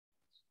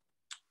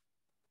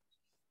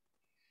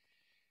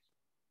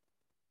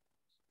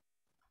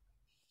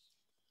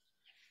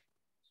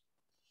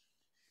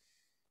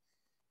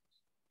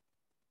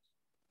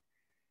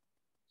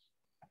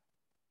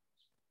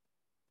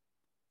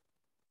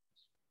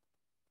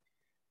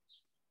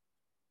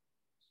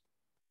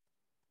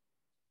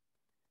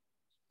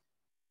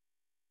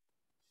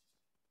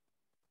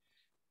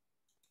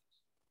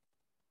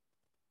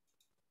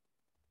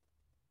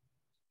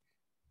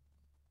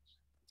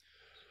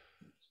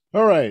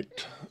All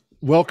right.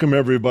 Welcome,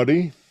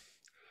 everybody.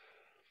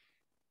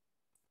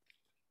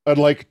 I'd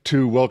like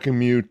to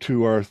welcome you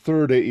to our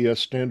third AES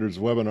Standards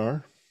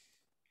webinar.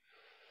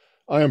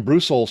 I am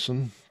Bruce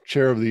Olson,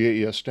 Chair of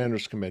the AES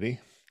Standards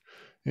Committee,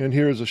 and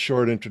here's a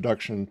short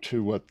introduction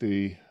to what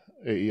the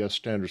AES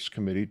Standards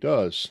Committee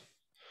does.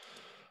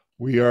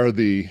 We are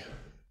the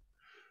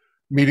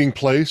meeting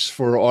place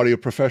for audio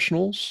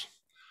professionals.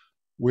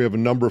 We have a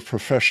number of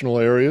professional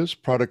areas: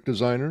 product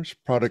designers,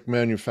 product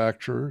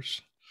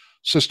manufacturers,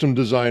 system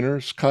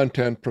designers,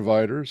 content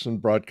providers,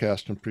 and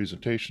broadcast and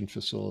presentation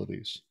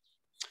facilities.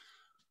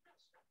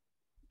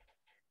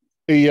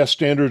 AES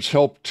standards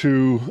help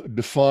to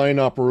define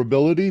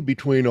operability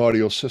between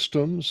audio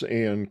systems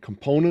and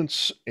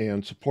components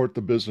and support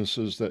the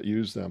businesses that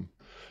use them.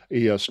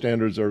 AES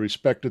standards are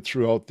respected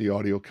throughout the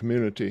audio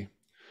community.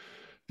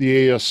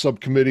 The AES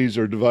subcommittees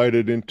are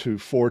divided into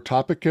 4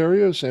 topic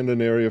areas and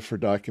an area for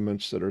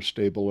documents that are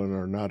stable and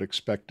are not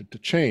expected to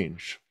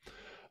change.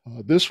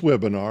 This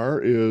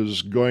webinar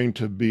is going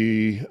to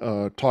be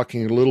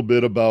talking a little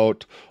bit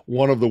about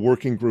one of the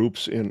working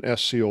groups in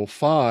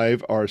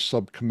SCO5, our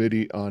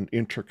subcommittee on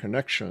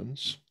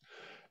interconnections.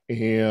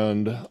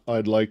 And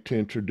I'd like to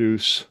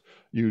introduce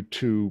you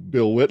to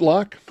Bill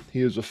Whitlock. He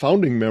is a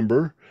founding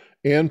member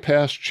and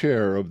past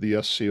chair of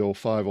the SCO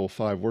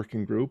 505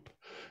 working group,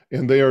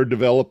 and they are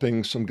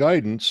developing some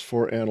guidance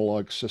for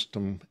analog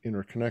system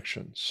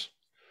interconnections.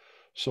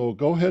 So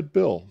go ahead,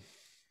 Bill.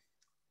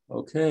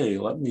 Okay,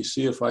 let me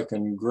see if I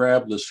can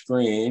grab the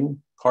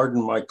screen.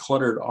 Pardon my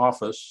cluttered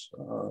office.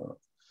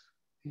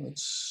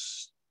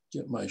 Let's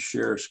get my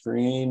share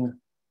screen.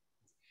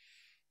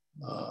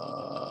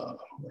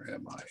 Where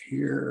am I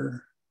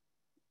here?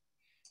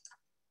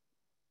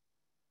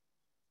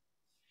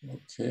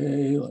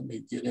 Okay, let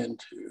me get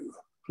into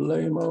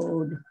play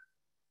mode.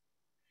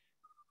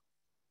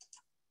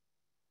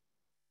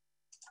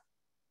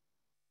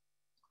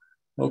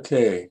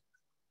 Okay,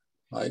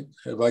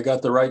 have I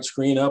got the right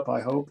screen up,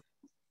 I hope?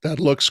 That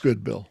looks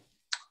good, Bill.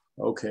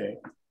 Okay.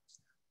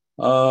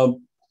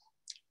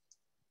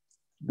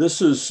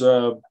 This is,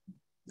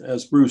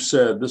 as Bruce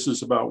said, this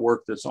is about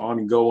work that's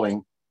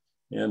ongoing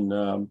in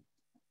the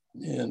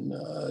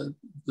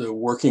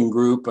working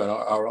group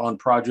on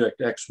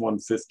Project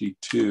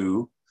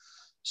X152.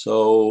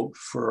 So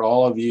for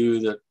all of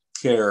you that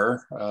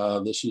care,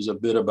 this is a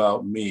bit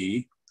about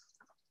me.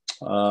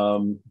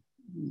 You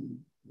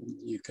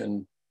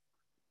can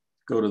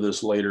go to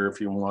this later if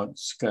you want.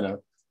 It's kind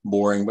of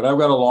boring, but I've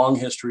got a long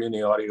history in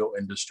the audio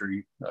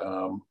industry.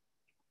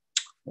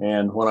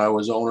 And when I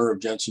was owner of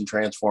Jensen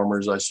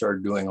Transformers, I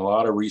started doing a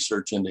lot of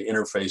research into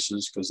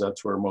interfaces because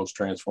that's where most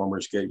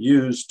transformers get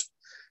used,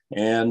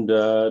 and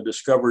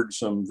discovered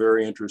some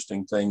very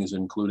interesting things,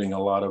 including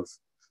a lot of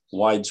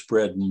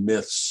widespread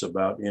myths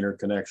about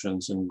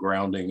interconnections and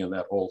grounding and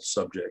that whole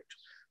subject.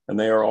 And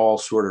they are all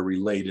sort of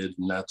related,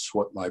 and that's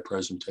what my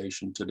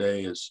presentation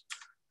today is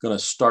going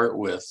to start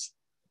with.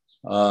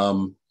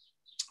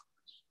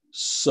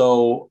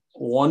 So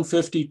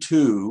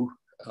 152,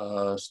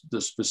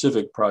 the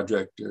specific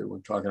project we're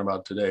talking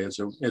about today,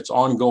 it's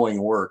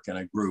ongoing work in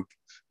a group,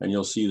 and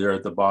you'll see there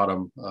at the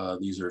bottom,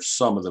 these are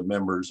some of the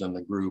members in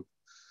the group.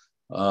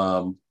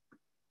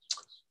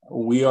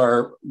 We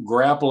are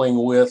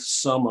grappling with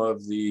some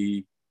of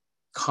the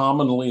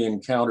commonly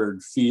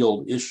encountered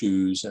field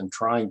issues and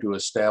trying to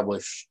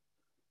establish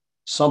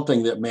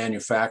something that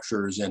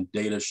manufacturers and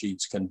data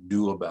sheets can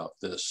do about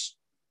this,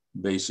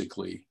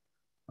 basically.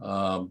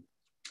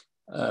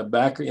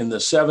 Back in the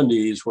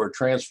 70s, where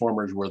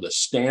transformers were the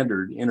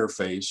standard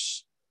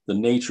interface, the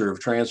nature of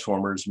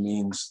transformers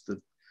means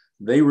that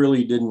they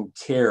really didn't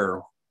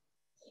care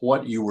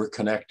what you were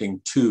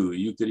connecting to.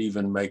 You could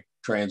even make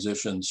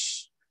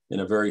transitions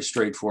in a very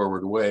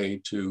straightforward way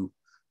to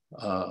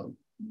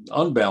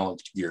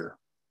unbalanced gear.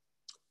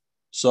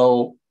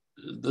 So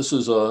this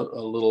is a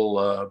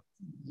little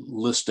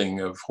listing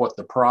of what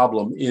the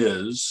problem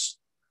is.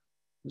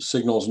 The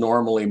signals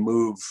normally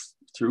move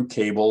through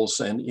cables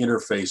and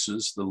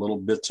interfaces, the little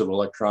bits of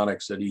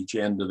electronics at each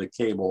end of the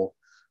cable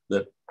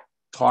that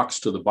talks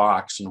to the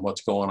box and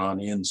what's going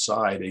on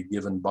inside a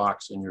given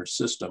box in your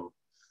system.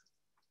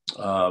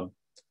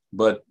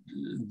 But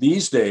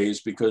these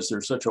days, because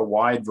there's such a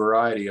wide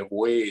variety of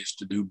ways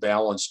to do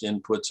balanced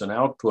inputs and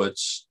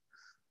outputs,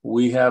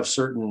 we have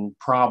certain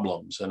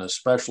problems, and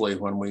especially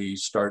when we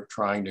start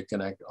trying to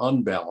connect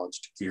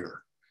unbalanced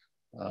gear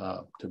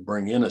to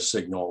bring in a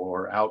signal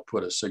or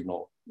output a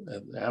signal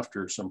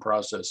after some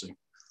processing.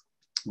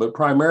 But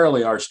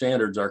primarily our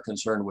standards are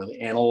concerned with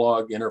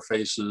analog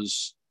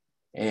interfaces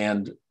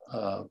and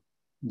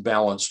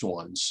balanced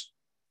ones.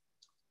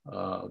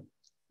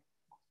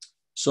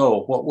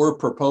 So what we're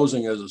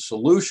proposing as a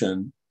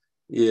solution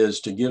is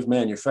to give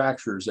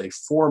manufacturers a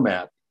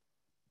format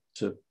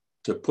to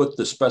put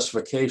the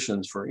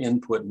specifications for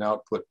input and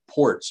output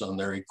ports on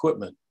their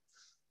equipment,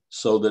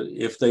 so that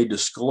if they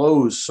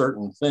disclose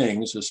certain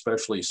things,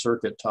 especially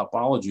circuit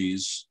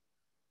topologies,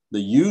 the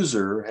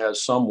user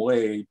has some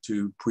way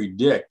to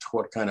predict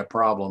what kind of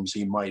problems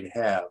he might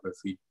have if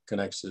he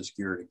connects this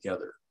gear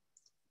together.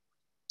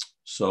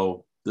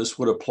 So this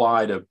would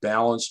apply to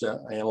balanced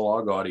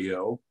analog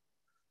audio,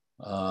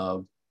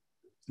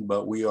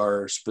 but we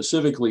are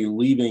specifically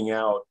leaving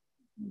out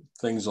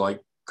things like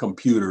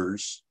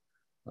computers.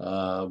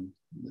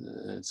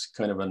 It's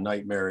kind of a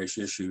nightmarish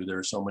issue. There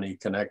are so many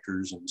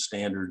connectors and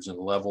standards and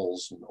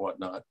levels and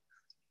whatnot.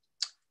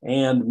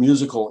 And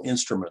musical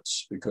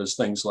instruments, because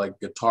things like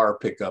guitar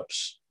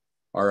pickups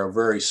are a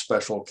very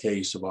special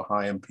case of a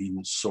high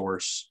impedance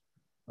source.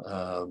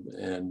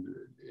 And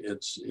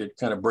it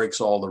kind of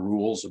breaks all the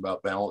rules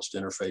about balanced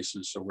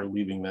interfaces, so we're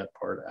leaving that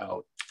part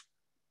out.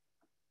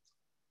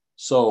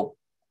 So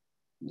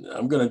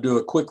I'm going to do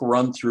a quick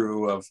run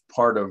through of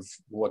part of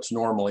what's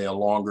normally a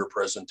longer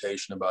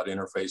presentation about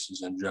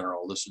interfaces in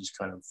general. This is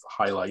kind of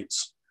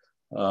highlights.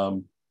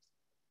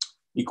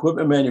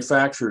 Equipment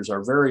manufacturers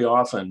are very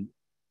often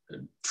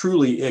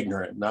truly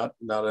ignorant, not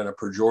in a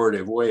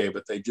pejorative way,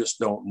 but they just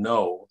don't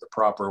know the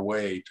proper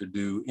way to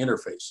do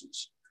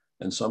interfaces.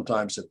 And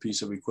sometimes a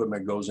piece of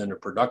equipment goes into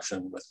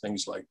production with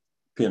things like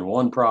pin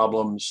 1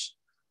 problems,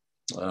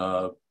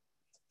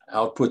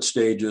 output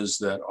stages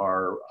that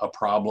are a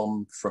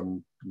problem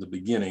from the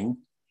beginning.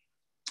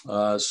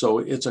 So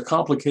it's a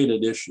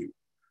complicated issue.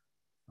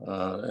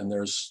 And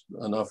there's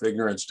enough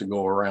ignorance to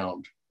go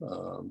around.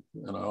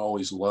 And I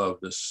always love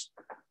this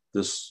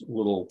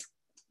little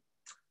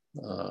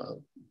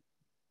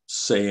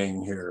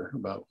saying here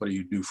about what do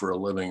you do for a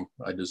living?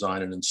 I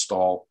design and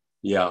install.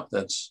 Yeah,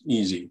 that's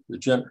easy.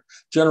 The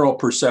general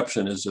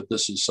perception is that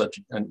this is such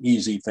an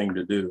easy thing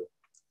to do,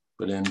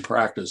 but in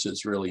practice,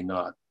 it's really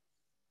not.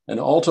 And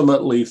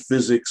ultimately,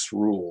 physics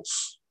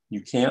rules.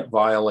 You can't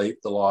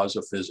violate the laws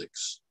of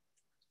physics,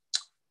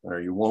 or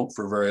you won't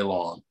for very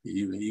long.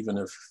 Even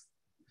if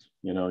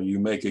you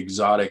make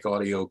exotic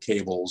audio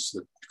cables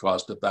that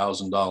cost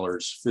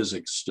 $1,000,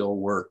 physics still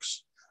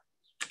works.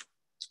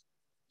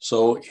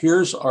 So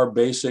here's our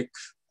basic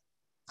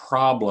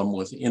problem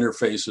with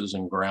interfaces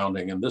and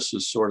grounding, and this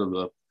is sort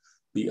of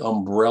the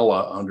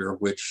umbrella under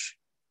which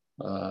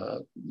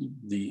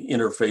the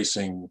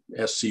interfacing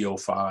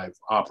SC05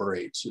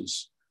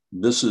 operates.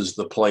 This is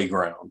the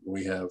playground.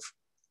 We have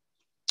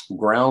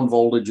ground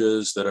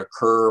voltages that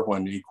occur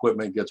when the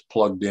equipment gets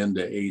plugged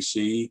into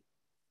AC.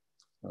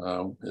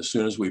 As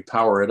soon as we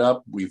power it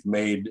up, we've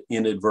made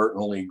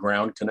inadvertently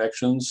ground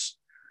connections.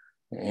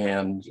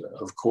 And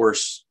of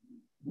course,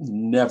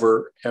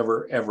 never,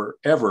 ever, ever,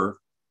 ever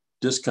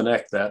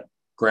disconnect that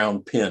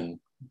ground pin.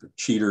 The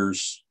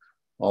cheaters,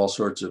 all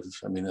sorts of,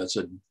 that's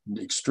an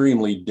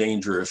extremely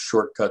dangerous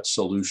shortcut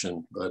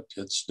solution, but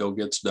it still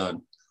gets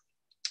done.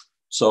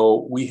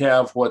 So we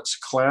have what's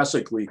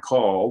classically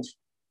called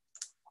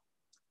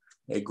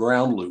a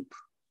ground loop.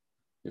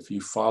 If you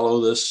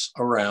follow this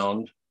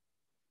around,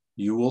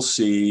 you will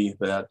see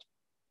that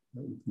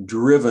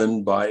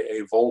driven by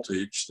a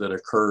voltage that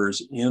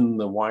occurs in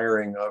the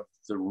wiring of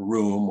the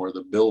room or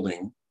the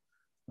building.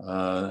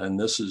 And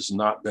this has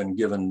not been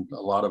given a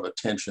lot of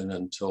attention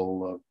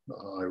until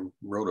I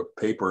wrote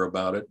a paper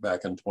about it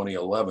back in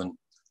 2011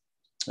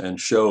 and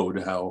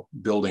showed how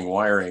building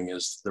wiring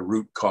is the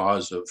root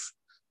cause of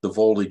the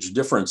voltage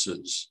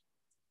differences.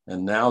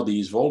 And now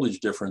these voltage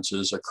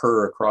differences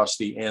occur across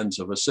the ends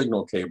of a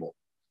signal cable.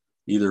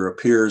 Either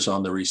appears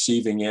on the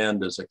receiving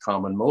end as a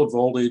common mode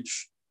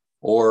voltage,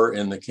 or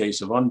in the case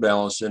of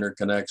unbalanced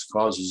interconnects,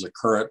 causes a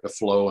current to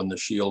flow in the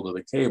shield of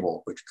the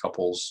cable, which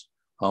couples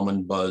hum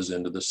and buzz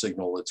into the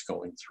signal that's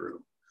going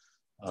through.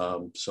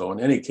 So in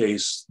any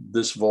case,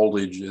 this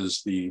voltage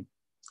is the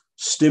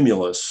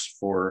stimulus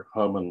for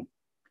hum and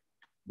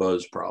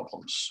buzz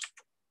problems.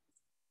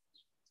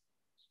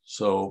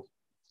 So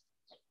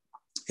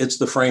it's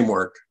the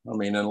framework.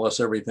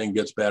 Unless everything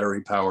gets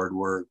battery powered,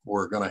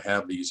 we're going to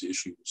have these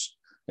issues.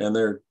 And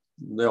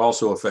they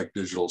also affect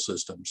digital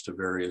systems to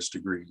various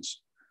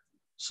degrees.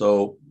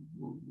 So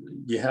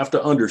you have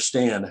to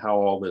understand how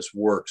all this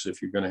works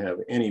if you're going to have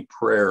any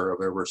prayer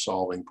of ever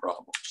solving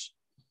problems.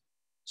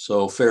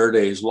 So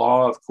Faraday's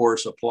law, of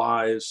course,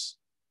 applies.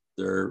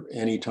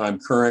 Anytime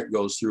current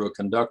goes through a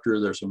conductor,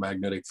 there's a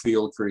magnetic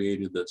field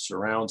created that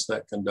surrounds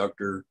that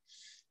conductor.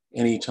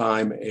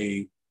 Anytime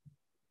a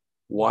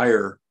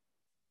wire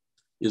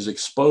is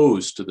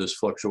exposed to this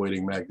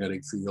fluctuating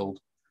magnetic field,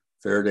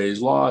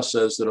 Faraday's law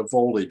says that a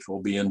voltage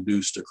will be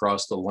induced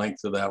across the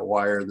length of that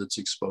wire that's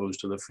exposed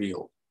to the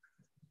field.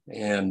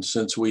 And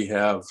since we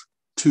have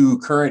 2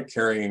 current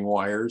carrying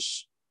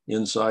wires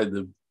inside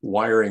the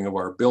wiring of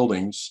our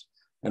buildings,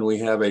 and we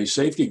have a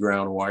safety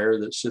ground wire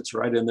that sits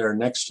right in there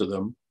next to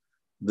them,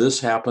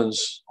 this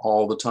happens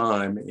all the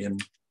time in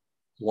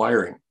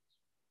wiring.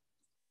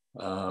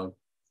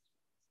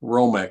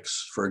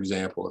 Romex, for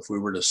example, if we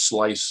were to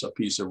slice a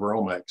piece of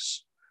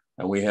Romex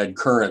and we had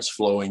currents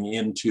flowing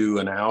into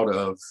and out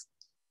of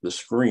the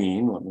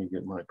screen, let me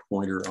get my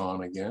pointer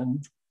on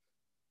again.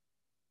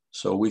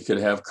 So we could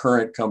have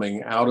current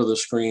coming out of the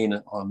screen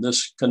on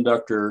this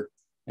conductor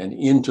and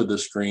into the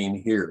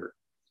screen here.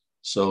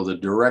 So the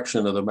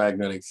direction of the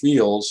magnetic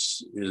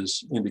fields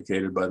is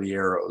indicated by the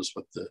arrows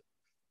with the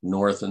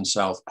north and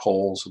south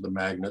poles of the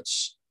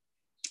magnets.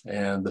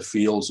 And the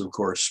fields, of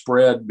course,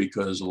 spread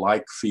because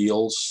like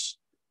fields,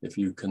 if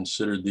you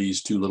consider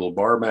these two little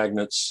bar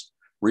magnets,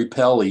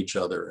 repel each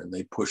other and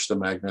they push the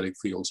magnetic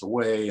fields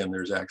away. And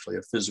there's actually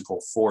a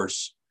physical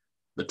force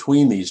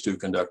between these two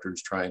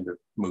conductors trying to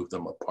move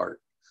them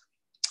apart.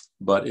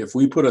 But if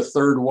we put a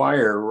third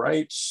wire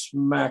right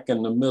smack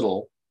in the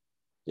middle,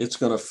 it's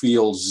going to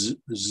feel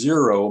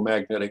zero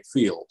magnetic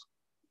field.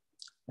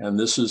 And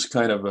this is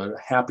kind of a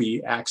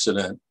happy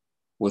accident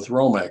with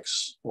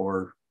Romex,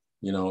 or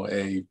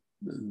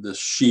this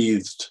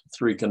sheathed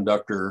three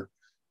conductor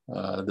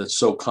that's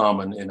so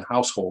common in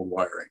household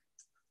wiring.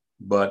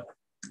 But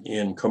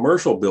in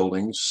commercial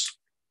buildings,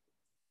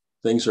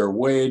 things are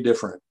way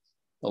different.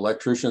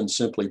 Electricians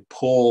simply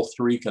pull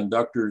three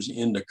conductors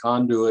into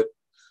conduit.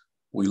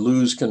 We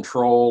lose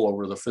control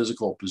over the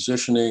physical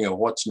positioning of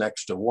what's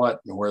next to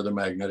what and where the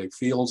magnetic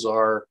fields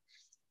are.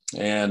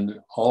 And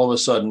all of a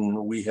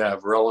sudden, we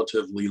have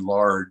relatively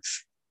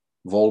large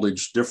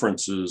voltage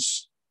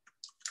differences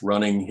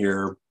running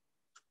here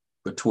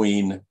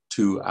between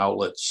two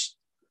outlets,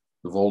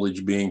 the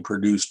voltage being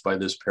produced by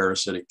this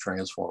parasitic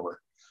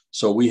transformer.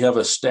 So we have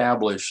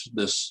established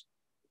this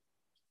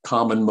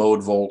common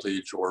mode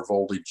voltage or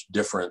voltage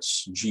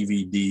difference,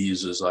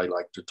 GVDs as I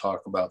like to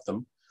talk about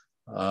them,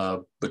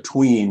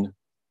 between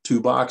two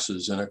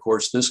boxes. And of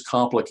course, this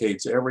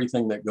complicates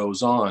everything that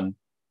goes on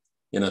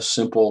in a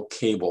simple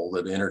cable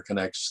that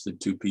interconnects the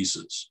two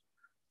pieces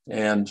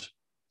and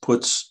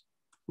puts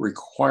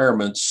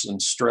requirements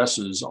and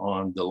stresses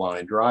on the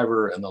line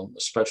driver and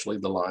especially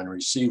the line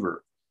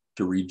receiver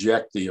to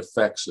reject the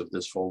effects of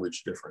this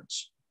voltage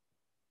difference.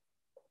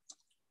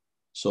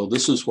 So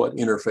this is what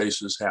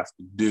interfaces have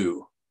to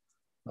do.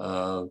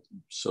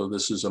 So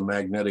this is a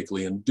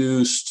magnetically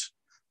induced.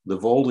 The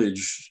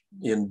voltage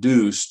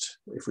induced,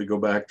 if we go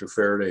back to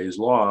Faraday's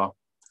law,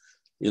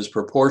 is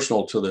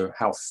proportional to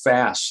how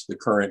fast the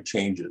current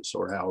changes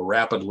or how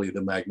rapidly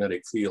the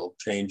magnetic field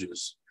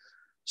changes.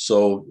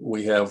 So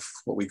we have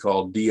what we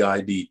call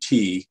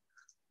DIDT,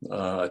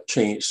 a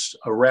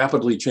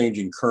rapidly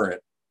changing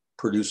current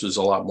produces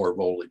a lot more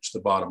voltage, the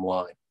bottom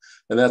line.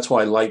 And that's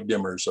why light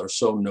dimmers are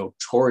so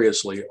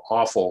notoriously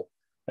awful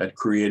at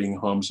creating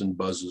hums and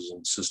buzzes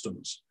in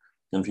systems.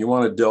 And if you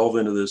want to delve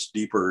into this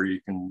deeper,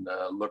 you can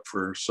look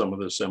for some of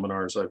the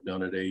seminars I've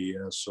done at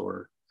AES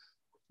or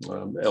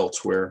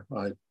elsewhere.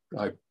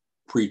 I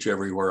preach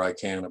everywhere I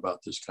can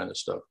about this kind of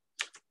stuff.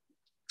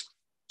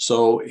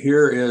 So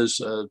here is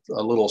a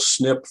little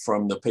snip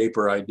from the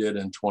paper I did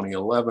in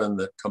 2011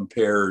 that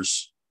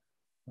compares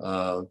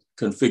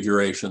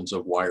configurations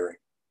of wiring.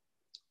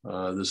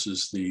 This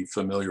is the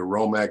familiar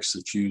Romex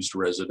that's used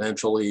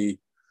residentially.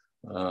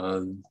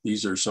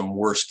 These are some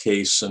worst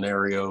case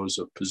scenarios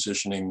of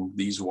positioning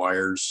these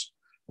wires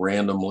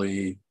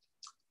randomly.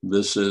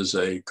 This is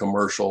a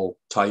commercial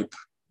type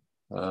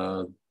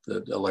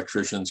that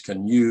electricians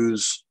can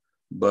use,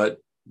 but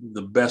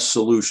the best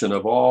solution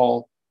of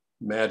all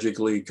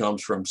magically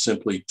comes from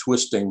simply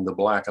twisting the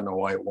black and the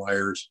white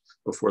wires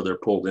before they're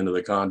pulled into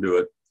the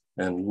conduit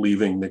and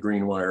leaving the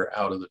green wire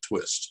out of the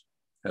twist.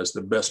 Has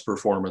the best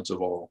performance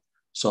of all,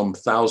 some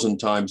 1,000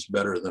 times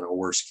better than a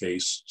worst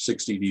case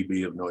 60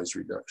 dB of noise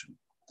reduction.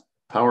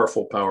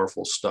 Powerful,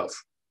 powerful stuff,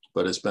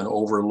 but it's been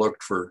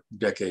overlooked for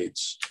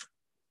decades.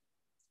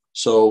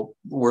 So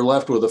we're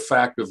left with a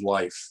fact of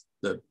life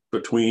that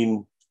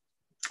between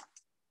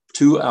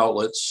two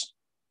outlets,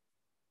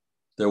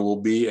 there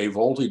will be a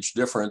voltage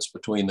difference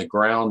between the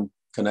ground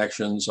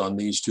connections on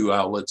these two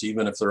outlets,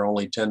 even if they're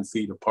only 10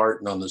 feet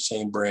apart and on the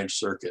same branch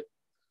circuit,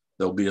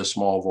 there'll be a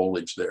small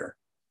voltage there.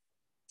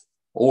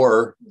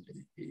 Or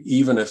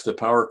even if the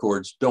power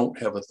cords don't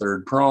have a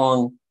third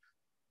prong,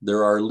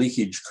 there are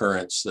leakage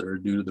currents that are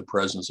due to the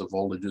presence of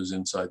voltages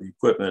inside the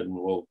equipment. And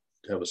we'll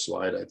have a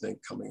slide, I think,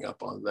 coming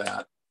up on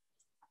that.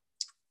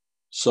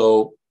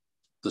 So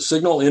the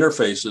signal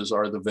interfaces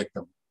are the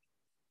victim.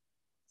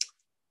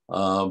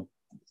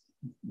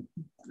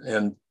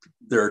 And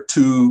there are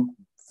two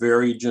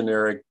very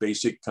generic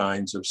basic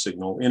kinds of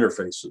signal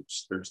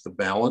interfaces. There's the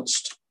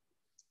balanced,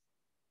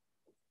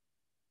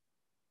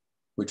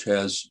 which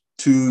has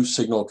two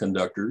signal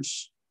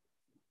conductors,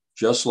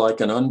 just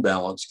like an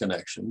unbalanced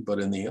connection. But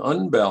in the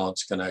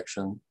unbalanced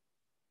connection,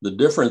 the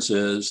difference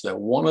is that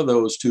one of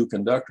those two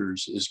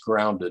conductors is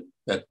grounded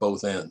at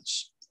both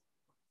ends.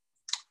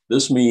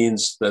 This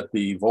means that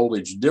the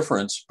voltage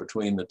difference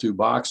between the two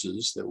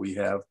boxes that we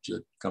have,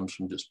 that comes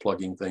from just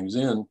plugging things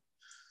in,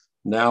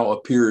 now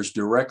appears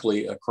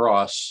directly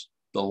across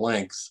the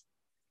length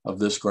of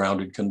this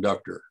grounded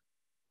conductor.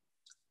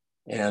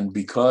 And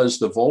because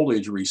the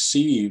voltage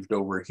received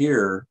over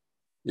here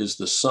is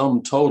the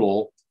sum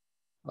total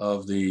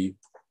of the,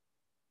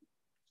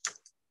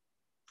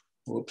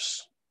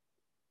 whoops.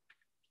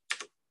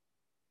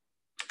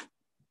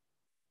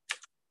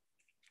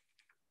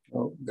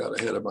 Oh, got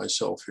ahead of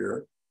myself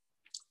here.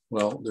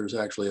 Well, there's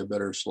actually a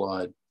better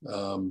slide.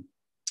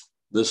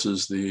 This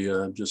is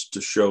the, just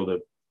to show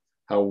that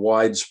how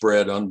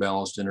widespread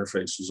unbalanced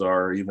interfaces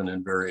are, even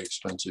in very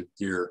expensive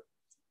gear.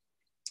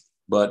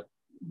 But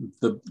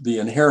the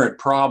inherent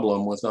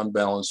problem with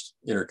unbalanced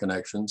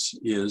interconnections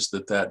is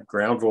that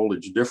ground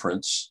voltage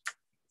difference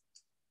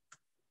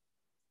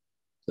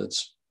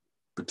that's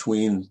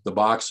between the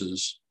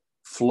boxes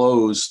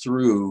flows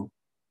through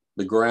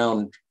the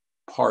ground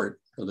part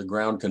or the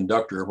ground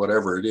conductor,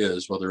 whatever it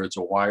is, whether it's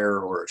a wire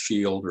or a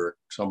shield or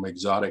some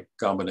exotic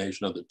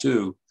combination of the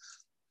two.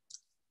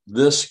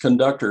 This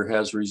conductor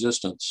has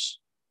resistance.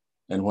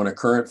 And when a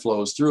current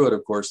flows through it,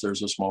 of course,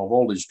 there's a small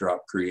voltage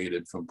drop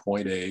created from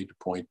point A to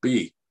point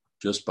B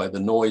just by the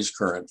noise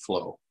current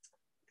flow.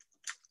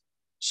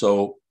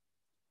 So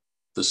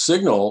the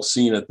signal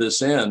seen at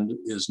this end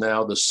is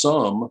now the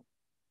sum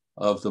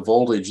of the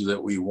voltage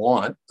that we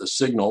want, the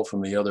signal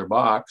from the other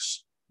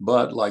box,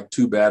 but like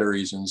two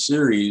batteries in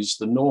series,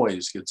 the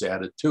noise gets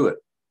added to it.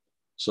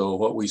 So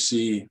what we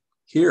see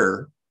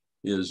here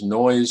is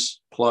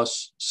noise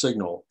plus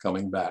signal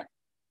coming back.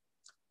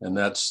 And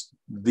that's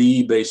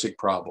the basic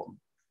problem.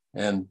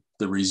 And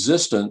the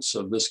resistance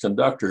of this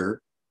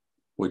conductor,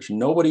 which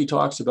nobody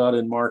talks about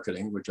in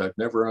marketing, which I've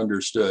never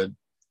understood,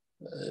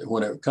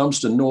 when it comes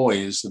to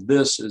noise,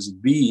 this is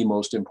the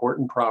most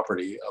important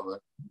property of an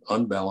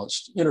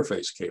unbalanced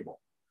interface cable.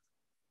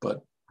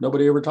 But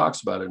nobody ever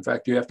talks about it. In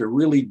fact, you have to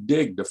really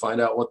dig to find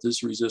out what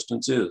this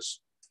resistance is.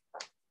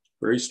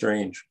 Very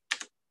strange.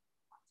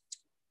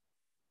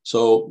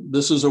 So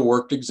this is a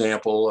worked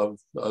example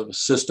of a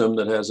system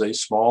that has a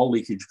small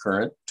leakage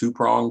current,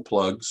 two-prong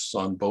plugs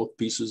on both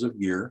pieces of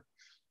gear.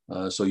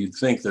 So you'd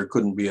think there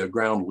couldn't be a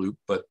ground loop,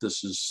 but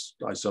this is,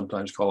 I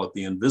sometimes call it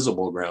the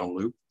invisible ground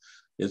loop.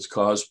 It's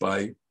caused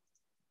by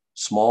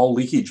small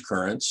leakage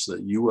currents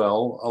that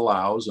UL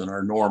allows and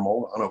are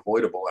normal,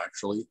 unavoidable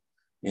actually,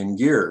 in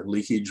gear.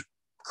 Leakage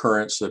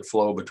currents that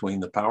flow between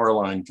the power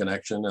line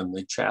connection and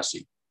the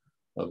chassis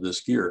of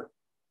this gear.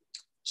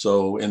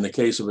 So in the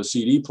case of a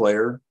CD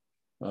player,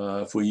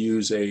 if we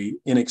use a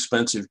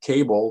inexpensive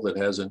cable that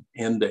has an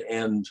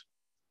end-to-end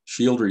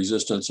shield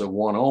resistance of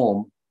 1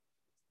 ohm,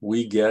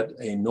 we get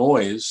a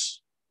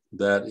noise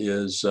that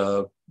is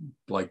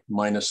like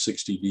minus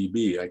 60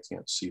 dB. I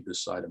can't see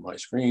this side of my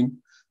screen.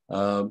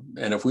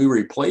 And if we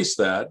replace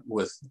that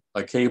with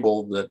a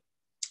cable that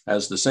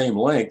has the same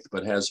length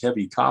but has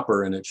heavy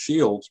copper in its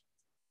shield,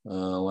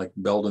 like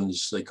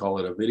Belden's, they call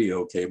it a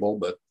video cable,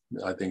 but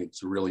I think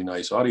it's a really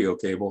nice audio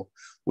cable,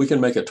 we can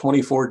make a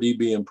 24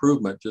 dB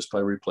improvement just by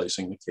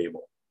replacing the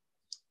cable.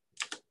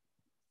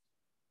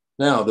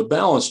 Now, the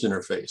balanced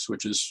interface,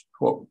 which is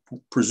what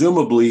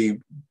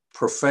presumably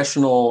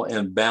professional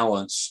and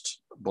balanced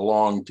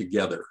belong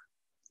together.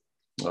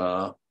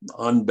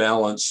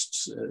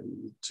 Unbalanced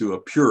to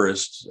a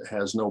purist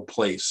has no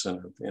place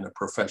in a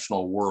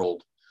professional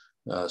world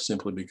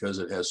simply because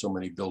it has so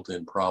many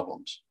built-in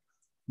problems.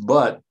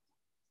 But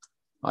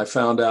I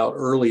found out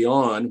early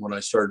on when I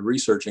started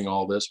researching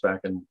all this back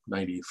in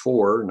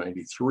 94,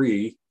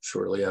 93,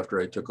 shortly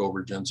after I took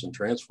over Jensen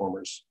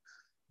Transformers,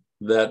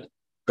 that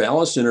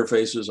balanced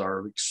interfaces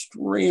are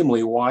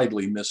extremely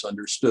widely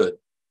misunderstood.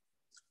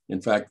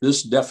 In fact,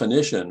 this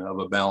definition of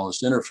a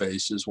balanced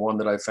interface is one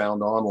that I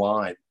found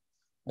online.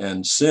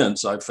 And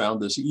since I've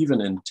found this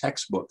even in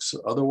textbooks,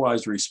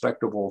 otherwise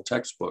respectable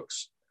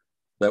textbooks,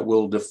 that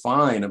will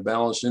define a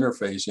balanced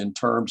interface in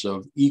terms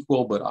of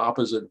equal but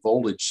opposite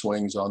voltage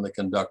swings on the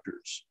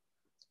conductors.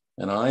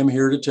 And I'm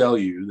here to tell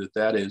you that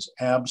that is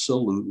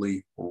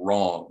absolutely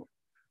wrong.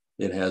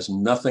 It has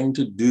nothing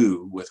to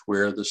do with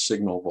where the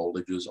signal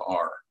voltages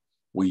are.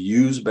 We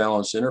use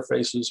balanced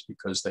interfaces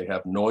because they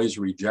have noise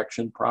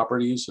rejection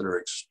properties that are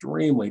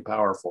extremely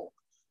powerful,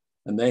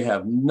 and they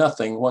have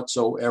nothing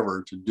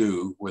whatsoever to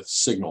do with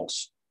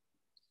signals.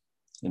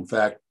 In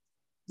fact,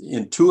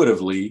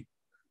 intuitively,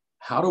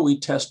 how do we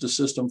test a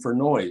system for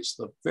noise?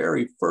 The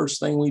very first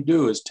thing we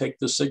do is take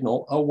the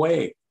signal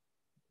away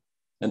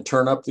and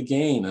turn up the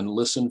gain and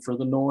listen for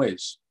the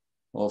noise.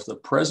 Well, if the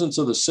presence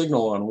of the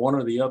signal on one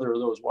or the other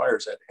of those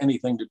wires had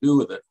anything to do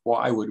with it,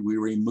 why would we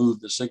remove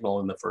the signal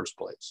in the first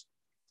place?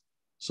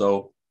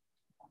 So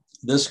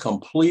this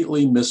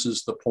completely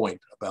misses the point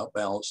about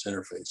balanced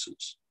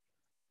interfaces.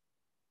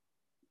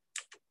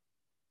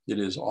 It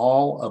is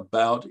all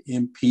about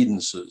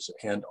impedances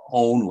and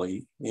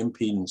only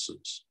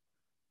impedances.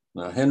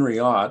 Now, Henry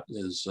Ott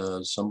is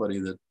somebody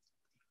that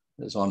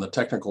is on the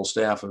technical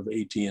staff of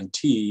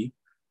AT&T,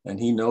 and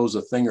he knows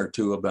a thing or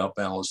two about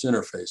balanced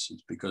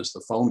interfaces because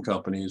the phone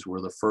companies were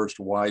the first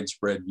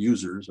widespread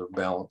users of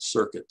balanced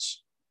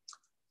circuits.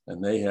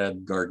 And they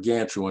had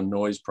gargantuan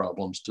noise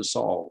problems to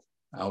solve.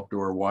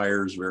 Outdoor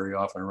wires very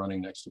often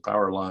running next to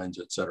power lines,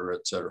 et cetera,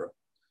 et cetera.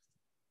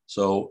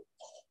 So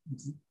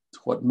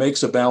what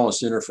makes a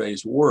balanced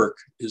interface work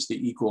is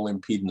the equal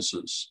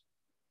impedances.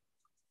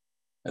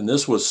 And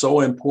this was so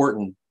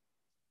important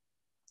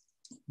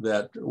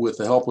that with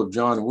the help of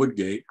John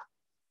Woodgate,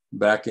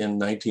 back in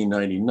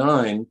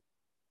 1999,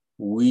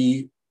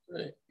 we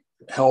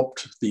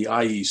helped the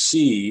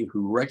IEC,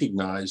 who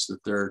recognized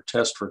that their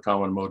test for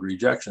common mode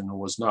rejection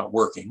was not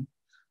working,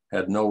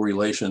 had no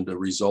relation to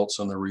results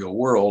in the real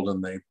world,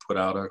 and they put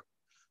out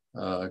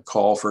a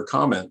call for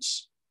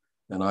comments.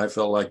 And I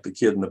felt like the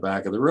kid in the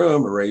back of the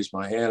room. I raised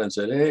my hand and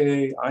said,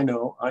 hey, I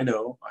know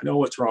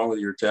what's wrong with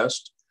your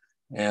test,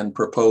 and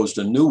proposed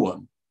a new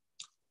one.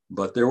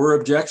 But there were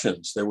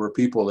objections. There were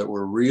people that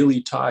were really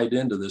tied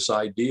into this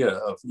idea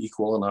of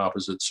equal and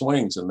opposite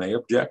swings, and they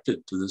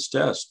objected to this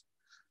test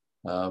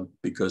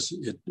because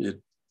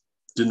it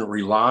didn't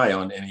rely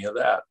on any of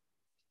that.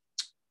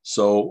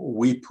 So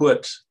we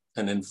put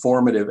an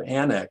informative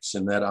annex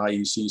in that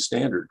IEC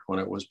standard when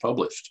it was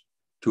published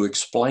to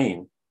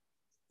explain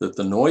that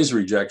the noise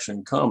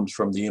rejection comes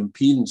from the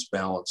impedance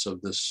balance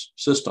of this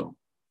system.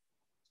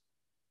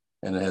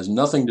 And it has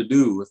nothing to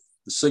do with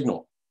the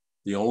signal.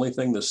 The only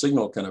thing the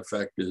signal can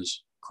affect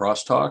is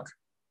crosstalk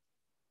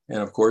and,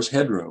 of course,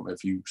 headroom.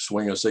 If you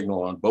swing a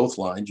signal on both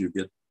lines, you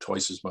get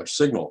twice as much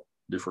signal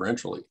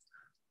differentially.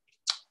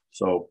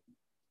 So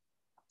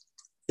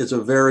it's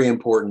a very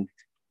important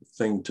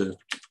thing to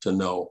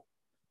know.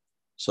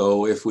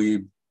 So if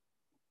we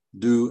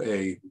do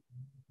a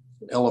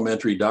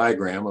elementary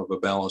diagram of a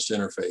balanced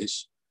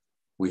interface,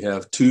 we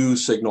have two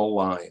signal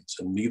lines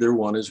and neither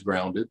one is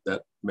grounded.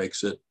 That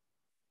makes it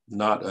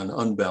not an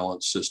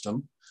unbalanced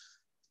system.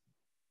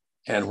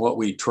 And what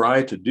we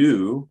try to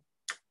do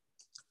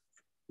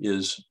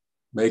is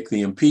make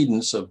the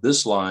impedance of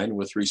this line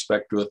with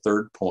respect to a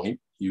third point,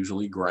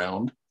 usually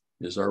ground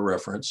is our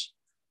reference,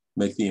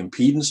 make the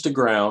impedance to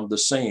ground the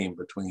same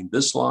between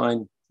this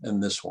line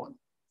and this one.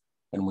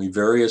 And we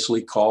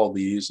variously call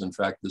these, in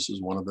fact, this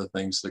is one of the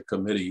things the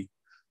committee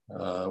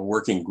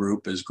working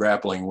group is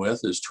grappling with,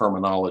 is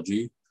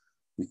terminology.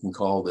 You can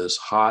call this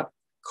hot,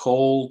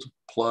 cold,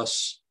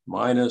 plus,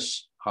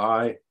 minus,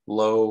 high,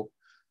 low,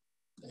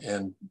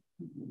 and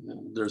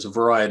there's a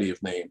variety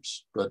of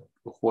names, but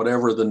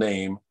whatever the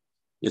name,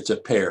 it's a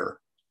pair.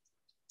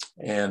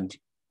 And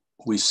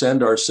we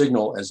send our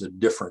signal as a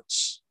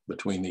difference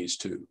between these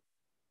two.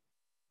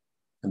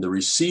 And the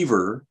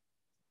receiver,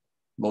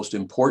 most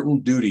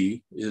important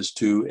duty is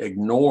to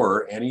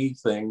ignore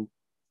anything,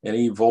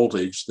 any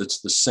voltage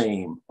that's the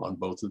same on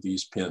both of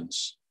these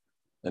pins.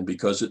 And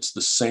because it's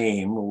the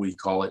same, we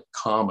call it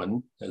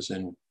common, as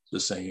in the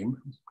same.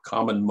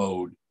 Common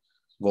mode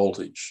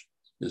voltage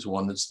is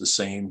one that's the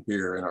same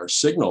here. And our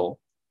signal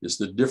is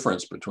the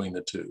difference between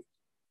the two.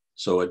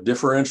 So a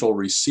differential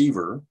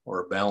receiver or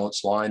a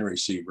balanced line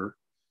receiver,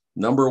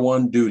 number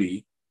one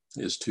duty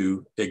is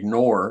to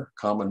ignore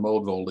common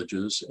mode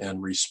voltages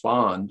and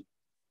respond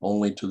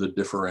only to the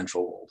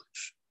differential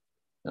voltage.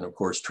 And of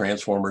course,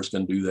 transformers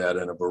can do that,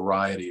 and a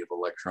variety of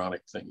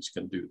electronic things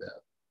can do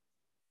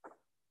that.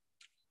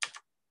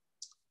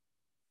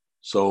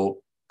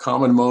 So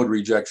common mode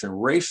rejection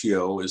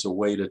ratio is a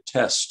way to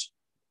test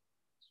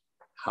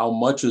how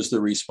much is the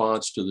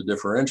response to the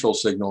differential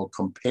signal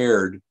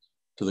compared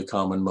to the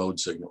common mode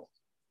signal.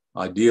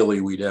 Ideally,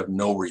 we'd have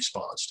no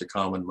response to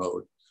common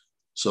mode.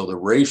 So the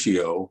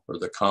ratio, or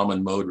the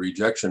common mode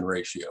rejection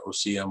ratio,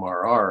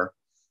 CMRR,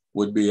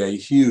 would be a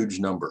huge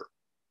number.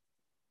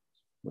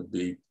 Would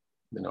be,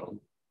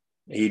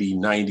 80,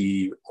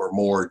 90 or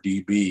more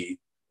dB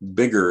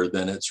bigger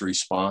than its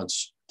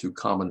response to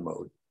common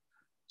mode.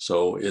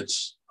 So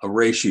it's a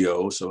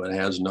ratio, so it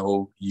has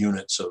no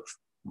units of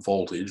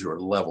voltage or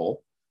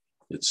level.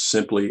 It's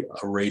simply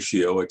a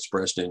ratio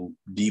expressed in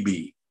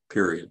dB,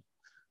 period.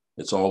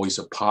 It's always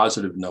a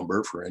positive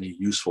number for any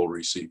useful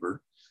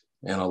receiver,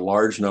 and a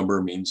large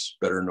number means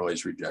better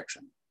noise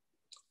rejection.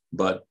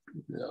 But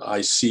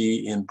I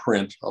see in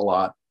print a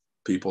lot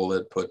people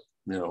that put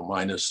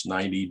minus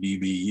 90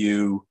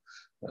 dBu,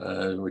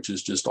 which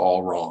is just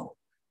all wrong.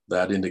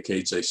 That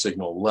indicates a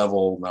signal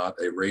level, not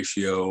a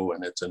ratio,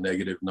 and it's a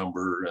negative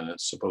number, and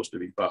it's supposed to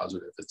be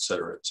positive, et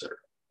cetera, et cetera.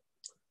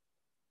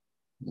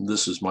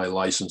 This is my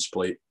license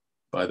plate,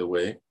 by the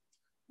way.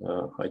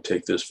 I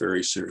take this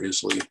very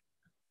seriously.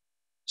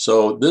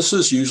 So this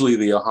is usually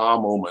the aha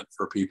moment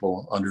for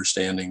people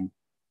understanding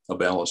a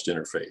balanced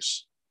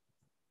interface.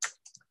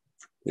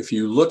 If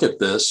you look at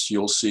this,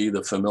 you'll see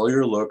the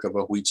familiar look of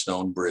a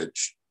Wheatstone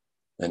bridge.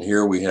 And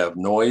here we have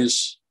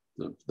noise,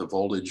 the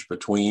voltage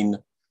between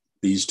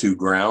these two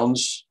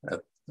grounds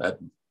at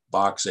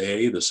box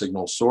A, the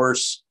signal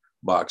source,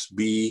 box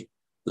B,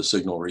 the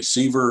signal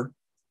receiver,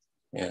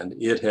 and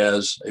it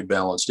has a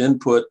balanced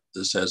input.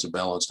 This has a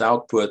balanced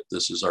output.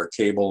 This is our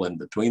cable in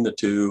between the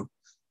two.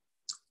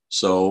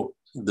 So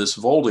this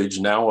voltage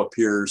now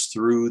appears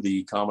through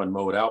the common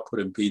mode output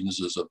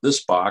impedances of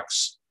this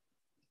box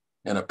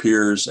and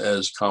appears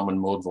as common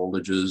mode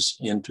voltages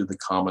into the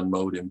common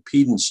mode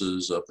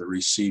impedances of the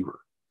receiver.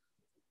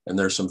 And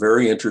there's some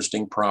very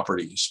interesting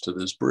properties to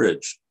this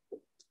bridge.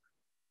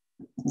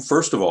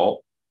 First of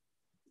all,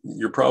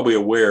 you're probably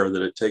aware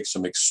that it takes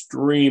some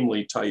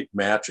extremely tight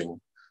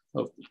matching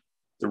of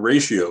the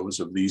ratios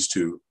of these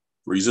two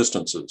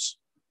resistances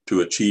to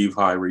achieve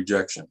high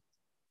rejection.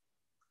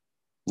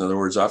 In other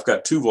words, I've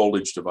got two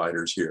voltage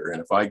dividers here,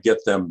 and if I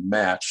get them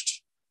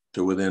matched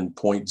to within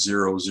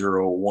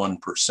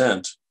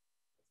 0.001%,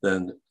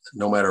 then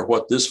no matter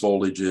what this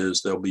voltage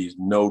is, there'll be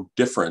no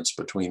difference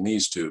between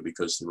these two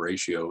because the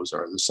ratios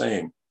are the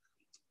same.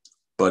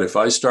 But if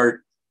I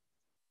start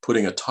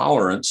putting a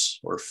tolerance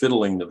or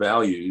fiddling the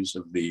values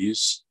of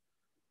these,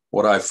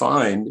 what I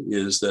find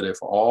is that if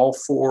all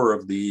four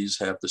of these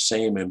have the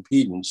same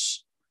impedance,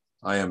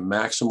 I am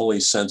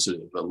maximally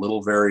sensitive. A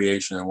little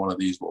variation in one of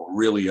these will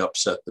really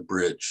upset the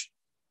bridge.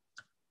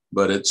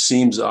 But it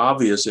seems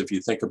obvious if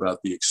you think about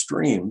the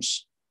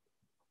extremes.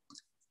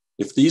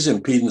 If these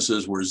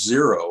impedances were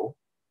zero,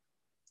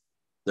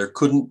 there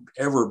couldn't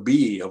ever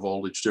be a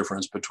voltage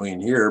difference between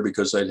here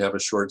because they'd have a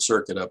short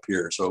circuit up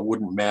here. So it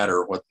wouldn't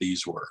matter what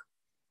these were.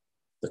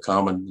 The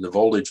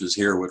voltages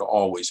here would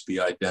always be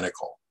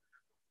identical.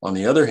 On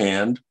the other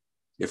hand,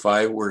 if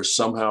I were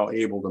somehow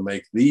able to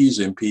make these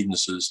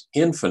impedances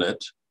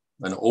infinite,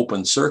 an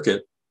open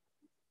circuit,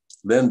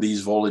 then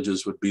these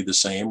voltages would be the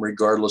same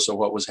regardless of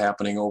what was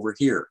happening over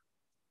here.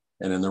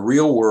 And in the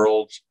real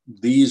world,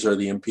 these are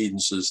the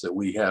impedances that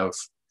we have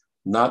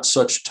not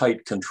such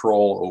tight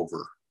control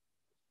over.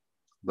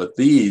 But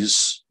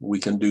these we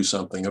can do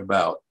something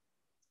about.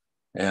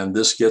 And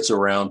this gets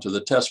around to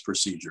the test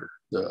procedure.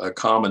 A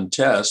common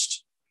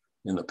test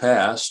in the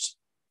past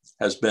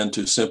has been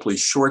to simply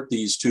short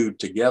these two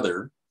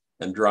together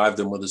and drive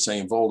them with the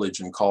same voltage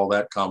and call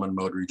that common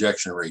mode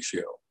rejection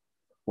ratio.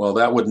 Well,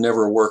 that would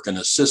never work in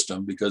a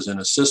system because in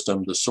a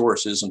system, the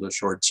source isn't a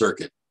short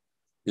circuit.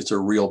 It's a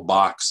real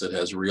box that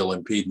has real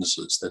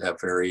impedances that have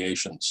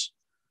variations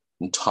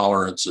and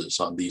tolerances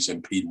on these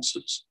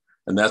impedances.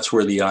 And that's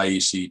where the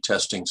IEC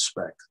testing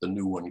spec, the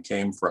new one,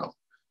 came from.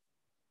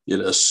 It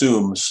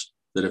assumes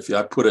that if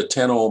I put a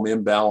 10 ohm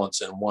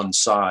imbalance in one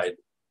side,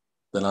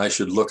 then I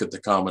should look at the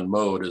common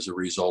mode as a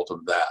result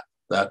of that.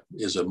 That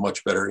is a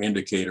much better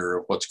indicator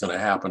of what's going to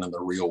happen in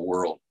the real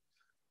world,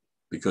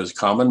 because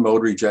common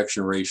mode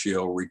rejection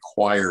ratio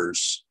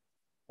requires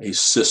a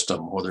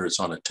system, whether it's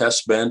on a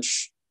test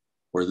bench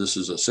where this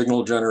is a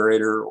signal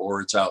generator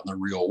or it's out in the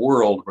real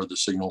world where the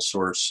signal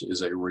source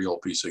is a real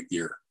piece of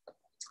gear.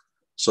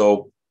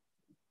 So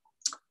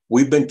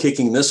we've been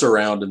kicking this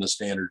around in the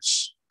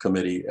standards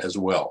committee as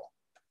well,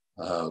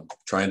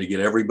 trying to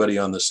get everybody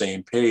on the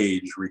same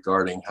page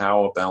regarding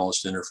how a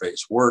balanced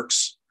interface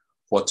works,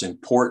 what's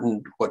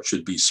important, what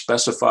should be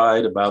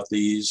specified about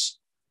these,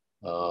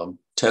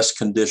 test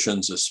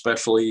conditions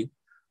especially.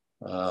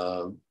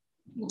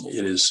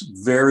 It is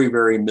very,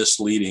 very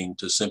misleading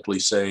to simply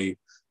say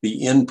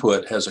the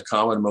input has a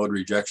common mode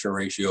rejection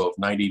ratio of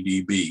 90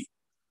 dB,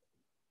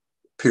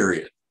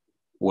 period.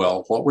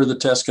 Well, what were the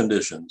test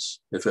conditions?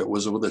 If it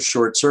was with a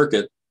short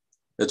circuit,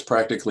 it's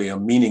practically a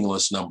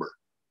meaningless number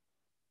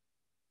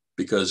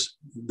because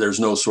there's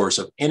no source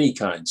of any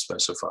kind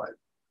specified.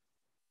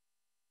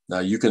 Now,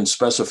 you can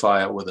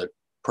specify it with a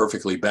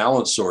perfectly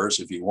balanced source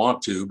if you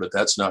want to, but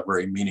that's not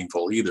very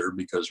meaningful either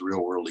because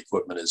real world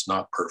equipment is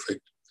not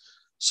perfect.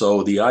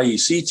 So the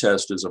IEC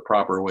test is a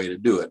proper way to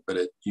do it, but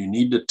you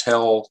need to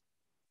tell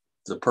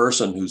the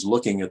person who's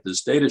looking at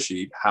this data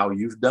sheet how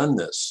you've done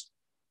this.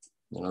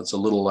 You know, it's a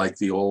little like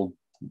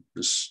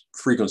this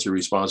frequency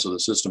response of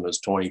the system is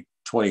 20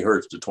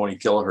 hertz to 20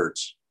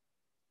 kilohertz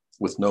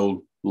with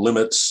no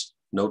limits,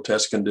 no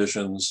test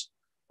conditions.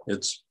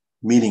 It's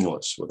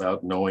meaningless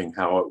without knowing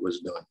how it was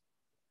done.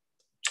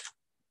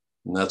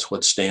 And that's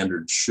what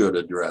standards should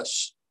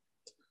address.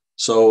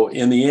 So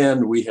in the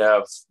end, we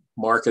have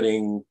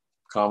marketing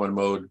common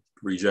mode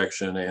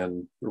rejection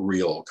and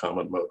real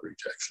common mode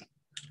rejection.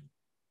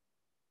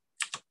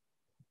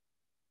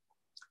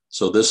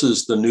 So this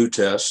is the new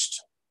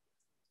test.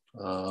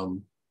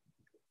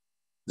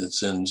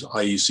 It's in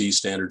IEC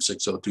standard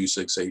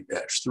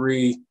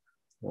 60268-3,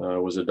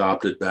 was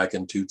adopted back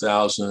in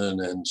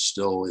 2000 and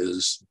still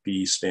is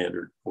the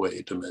standard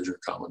way to measure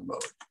common mode.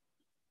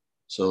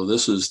 So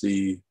this is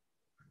the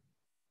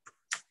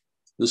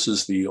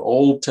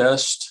old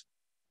test,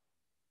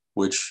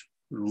 which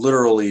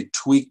literally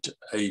tweaked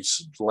a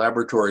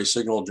laboratory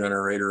signal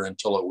generator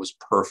until it was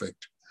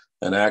perfect.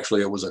 And actually,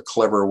 it was a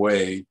clever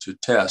way to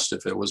test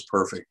if it was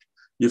perfect.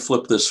 You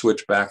flip this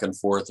switch back and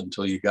forth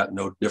until you got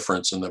no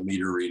difference in the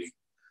meter reading.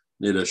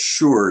 It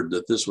assured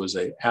that this was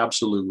a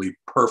absolutely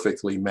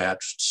perfectly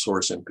matched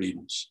source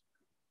impedance.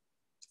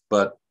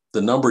 But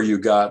the number you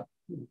got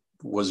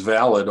was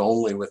valid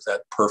only with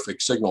that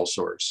perfect signal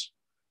source.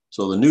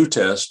 So the new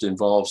test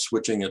involves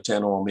switching a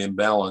 10 ohm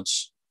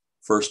imbalance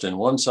first in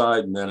one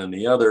side and then in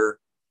the other.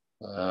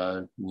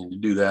 You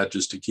do that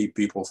just to keep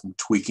people from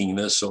tweaking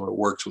this so it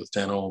works with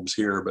 10 ohms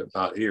here, but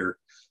not here.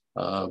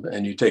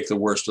 And you take the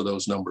worst of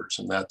those numbers,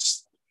 and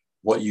that's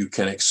what you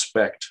can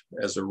expect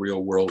as a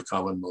real world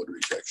common mode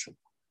rejection.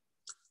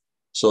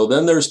 So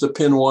then there's the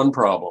pin 1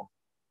 problem.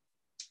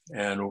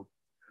 And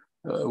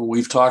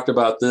we've talked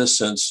about this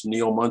since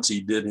Neil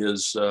Muncy did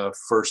his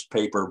first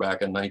paper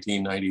back in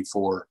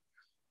 1994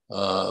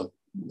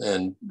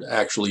 and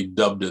actually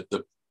dubbed it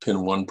the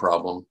pin 1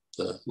 problem.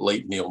 The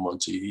late Neil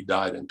Muncy, he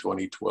died in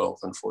 2012,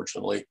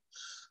 unfortunately.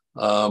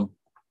 But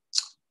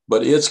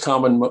it's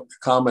common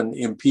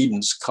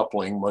impedance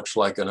coupling, much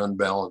like an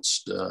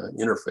unbalanced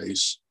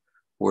interface,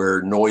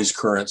 where noise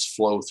currents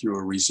flow through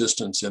a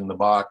resistance in the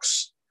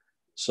box.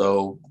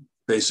 So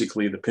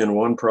basically, the pin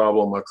 1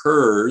 problem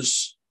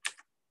occurs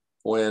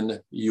when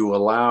you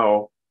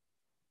allow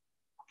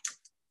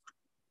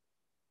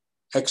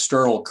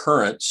external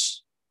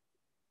currents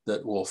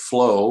that will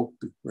flow.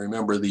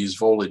 Remember these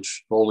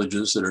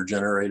voltages that are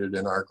generated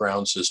in our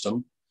ground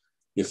system.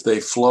 If they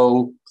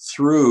flow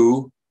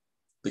through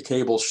the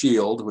cable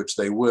shield, which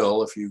they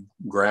will if you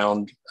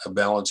ground a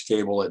balanced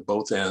cable at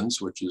both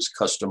ends, which is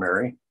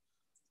customary,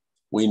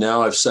 we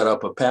now have set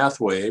up a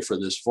pathway for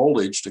this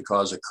voltage to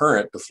cause a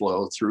current to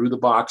flow through the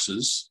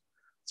boxes,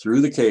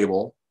 through the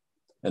cable,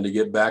 and to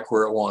get back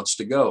where it wants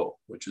to go,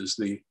 which is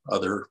the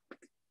other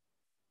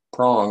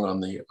prong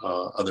on the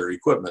other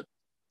equipment.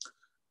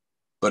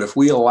 But if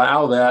we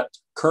allow that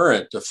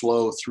current to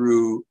flow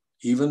through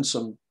even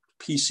some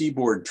PC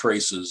board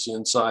traces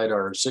inside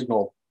our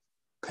signal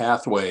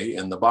pathway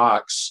in the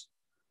box,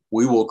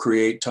 we will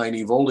create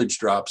tiny voltage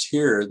drops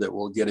here that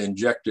will get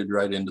injected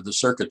right into the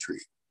circuitry.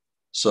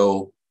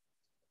 So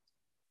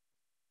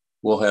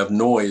we'll have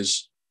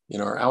noise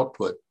in our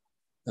output,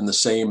 and the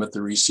same at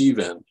the receive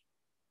end.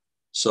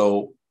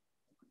 So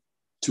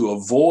to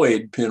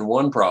avoid pin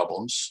 1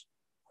 problems,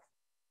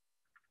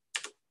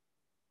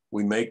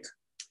 we make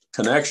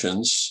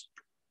connections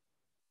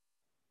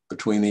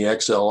between the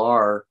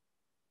XLR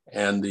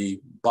and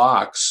the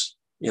box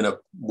in a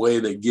way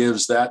that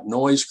gives that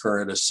noise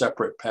current a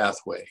separate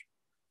pathway.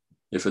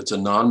 If it's a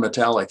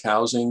non-metallic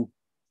housing,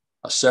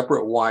 a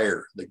separate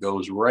wire that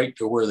goes right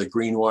to where the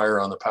green wire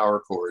on the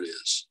power cord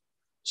is.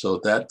 So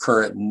that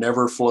current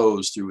never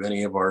flows through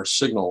any of our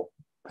signal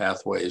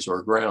pathways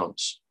or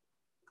grounds.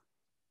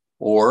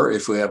 Or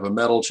if we have a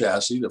metal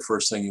chassis, the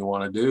first thing you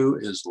want to do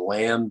is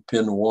land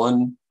pin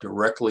 1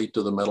 directly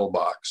to the metal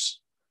box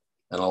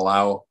and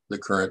allow the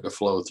current to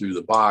flow through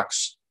the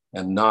box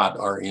and not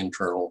our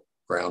internal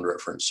ground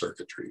reference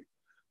circuitry.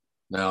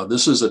 Now,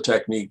 this is a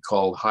technique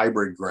called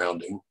hybrid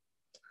grounding,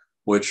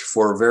 which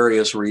for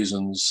various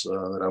reasons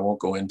that I won't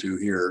go into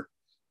here,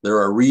 there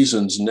are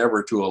reasons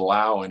never to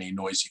allow any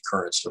noisy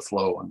currents to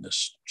flow on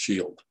this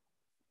shield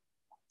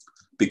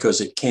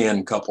because it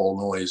can couple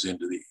noise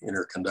into the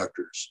inner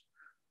conductors.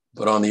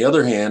 But on the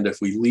other hand, if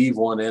we leave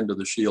one end of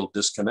the shield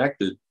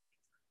disconnected,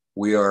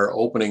 we are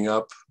opening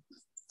up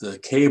the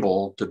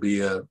cable to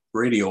be a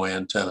radio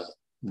antenna.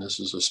 And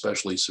this is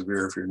especially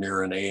severe if you're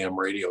near an AM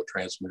radio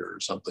transmitter or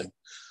something.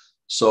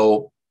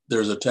 So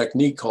there's a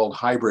technique called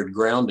hybrid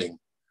grounding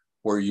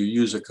where you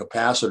use a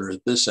capacitor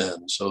at this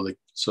end.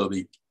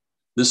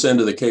 This end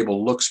of the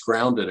cable looks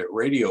grounded at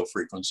radio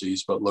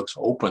frequencies, but looks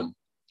open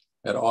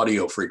at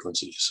audio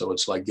frequencies. So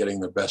it's like getting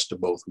the best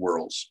of both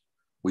worlds.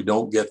 We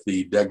don't get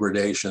the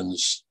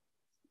degradations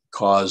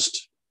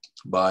caused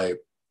by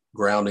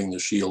grounding the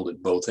shield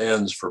at both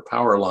ends for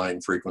power line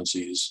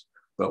frequencies,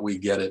 but we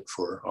get it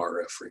for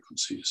RF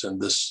frequencies.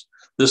 And this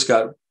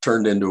got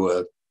turned into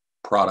a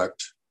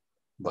product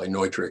by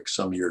Neutrik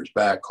some years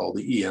back called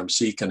the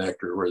EMC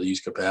connector, where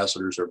these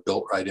capacitors are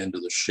built right into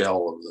the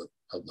shell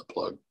of the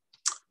plug.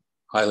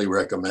 Highly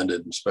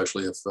recommended,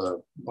 especially if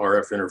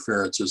RF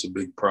interference is a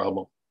big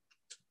problem.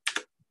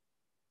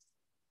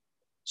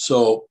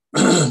 So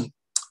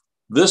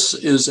this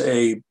is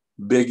a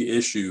big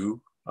issue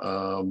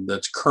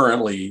that's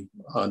currently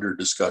under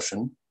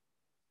discussion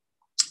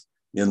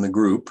in the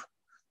group.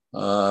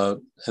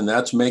 And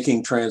that's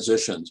making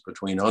transitions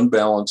between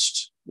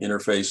unbalanced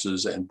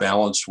interfaces and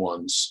balanced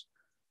ones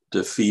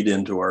to feed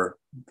into our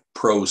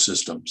pro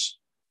systems.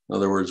 In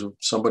other words, if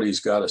somebody's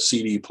got a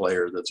CD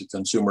player that's a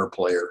consumer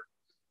player,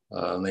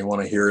 and they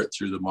want to hear it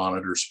through the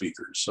monitor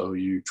speakers. So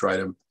you try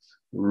to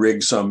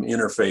rig some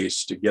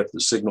interface to get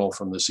the signal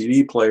from the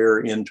CD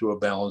player into a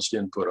balanced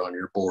input on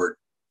your board.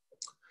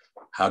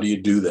 How do you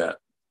do that?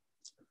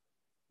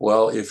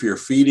 Well, if you're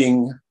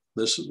feeding,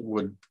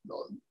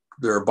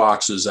 there are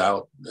boxes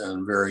out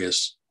and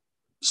various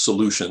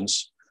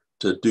solutions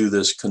to do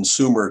this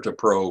consumer to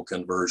pro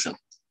conversion.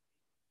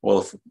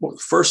 Well, the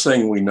first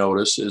thing we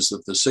notice is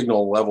that the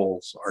signal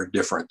levels are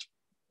different.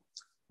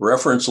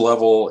 Reference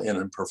level in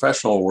a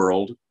professional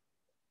world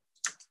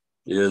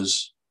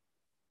is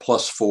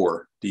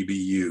 +4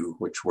 dBu,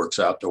 which works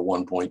out to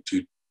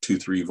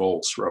 1.223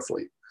 volts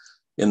roughly.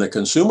 In the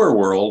consumer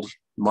world,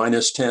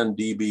 -10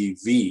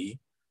 dBV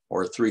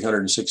or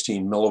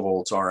 316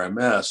 millivolts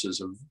RMS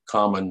is a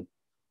common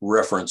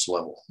reference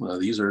level. Now,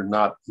 these are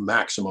not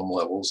maximum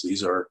levels,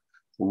 these are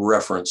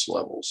reference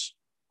levels.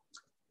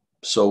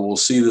 So we'll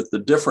see that the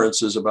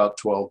difference is about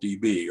 12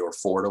 dB or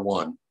 4 to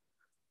 1.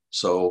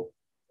 So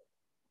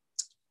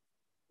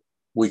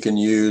we can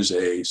use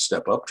a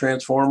step-up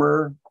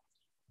transformer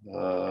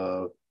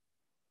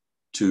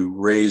to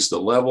raise the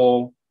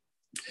level,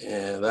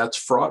 and that's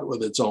fraught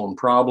with its own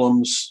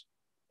problems,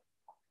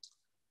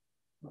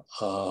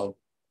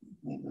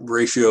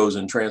 ratios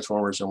and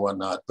transformers and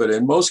whatnot. But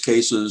in most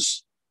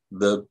cases,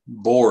 the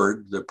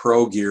board, the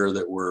pro gear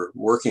that we're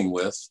working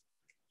with,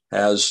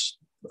 has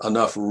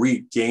enough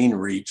gain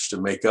reach to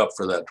make up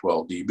for that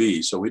 12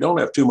 dB. So we don't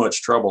have too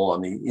much trouble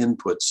on the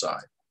input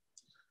side.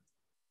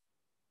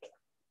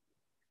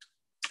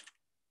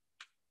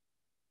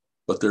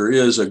 But there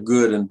is a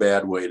good and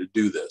bad way to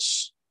do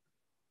this.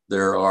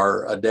 There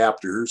are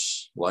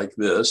adapters like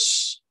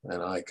this,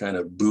 and I kind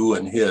of boo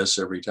and hiss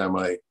every time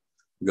I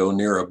go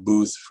near a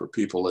booth for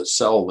people that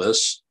sell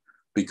this,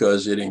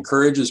 because it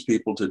encourages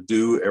people to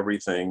do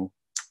everything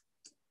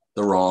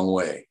the wrong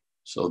way.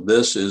 So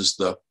this is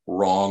the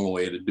wrong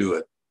way to do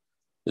it,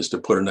 is to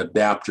put an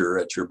adapter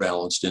at your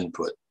balanced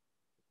input.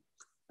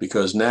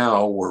 Because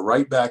now we're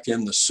right back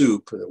in the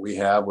soup that we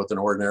have with an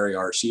ordinary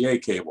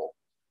RCA cable.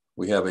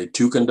 We have a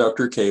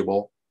 2-conductor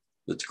cable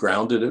that's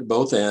grounded at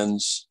both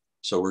ends.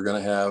 So we're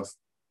going to have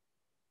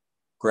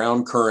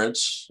ground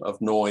currents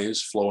of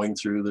noise flowing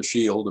through the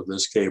shield of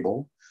this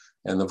cable.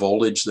 And the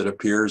voltage that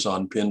appears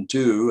on pin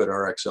 2 at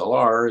our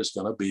XLR is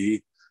going to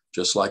be,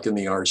 just like in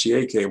the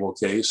RCA cable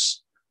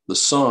case, the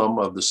sum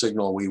of the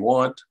signal we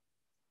want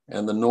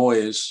and the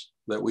noise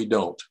that we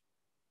don't.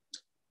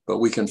 But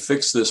we can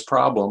fix this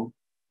problem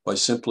by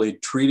simply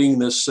treating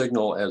this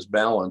signal as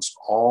balanced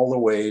all the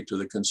way to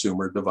the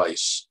consumer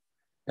device.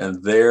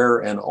 And there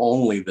and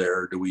only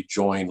there do we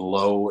join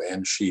low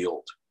and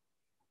shield.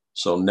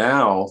 So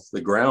now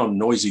the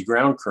noisy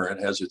ground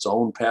current has its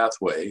own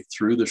pathway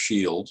through the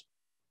shield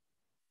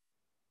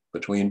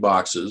between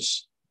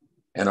boxes,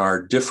 and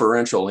our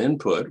differential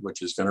input,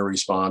 which is going to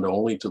respond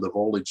only to the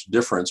voltage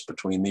difference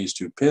between these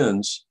two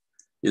pins,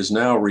 is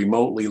now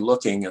remotely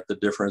looking at the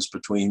difference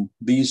between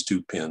these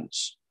two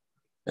pins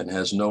and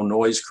has no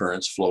noise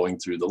currents flowing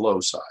through the low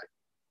side.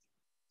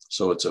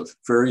 So it's a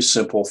very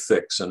simple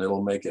fix, and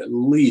it'll make at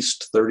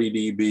least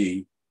 30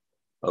 dB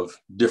of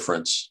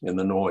difference in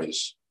the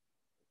noise.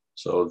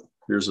 So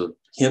here's a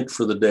hint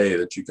for the day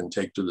that you can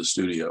take to the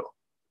studio.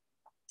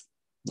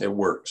 It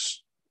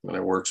works, and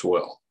it works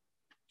well.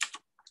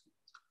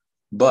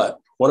 But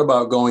what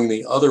about going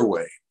the other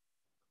way?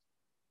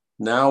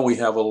 Now we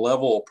have a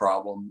level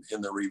problem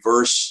in the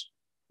reverse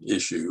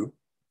issue,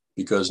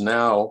 because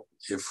now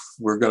if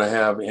we're going to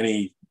have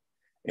any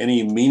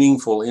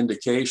meaningful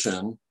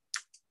indication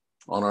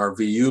on our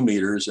VU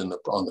meters on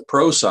the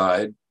pro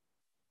side,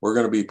 we're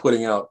going to be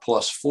putting out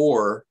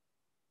 +4,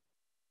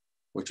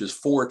 which is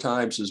 4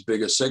 times as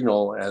big a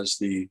signal as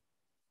the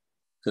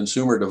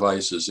consumer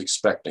device is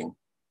expecting.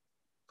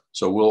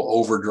 So we'll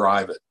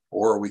overdrive it,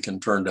 or we can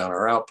turn down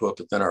our output,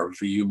 but then our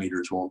VU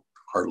meters won't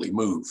hardly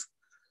move.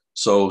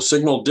 So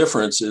signal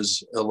difference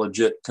is a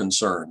legit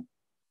concern.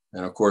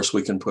 And of course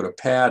we can put a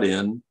pad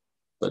in,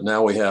 but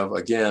now we have,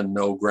 again,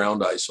 no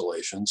ground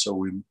isolation. So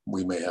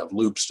we may have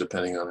loops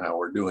depending on how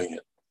we're doing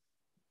it.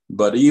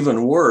 But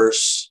even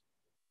worse,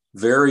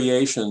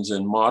 variations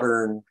in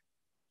modern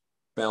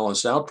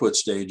balanced output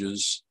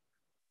stages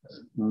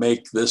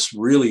make this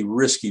really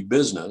risky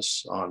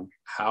business on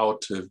how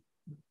to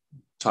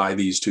tie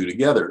these two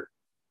together,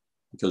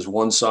 because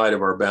one side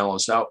of our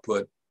balanced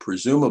output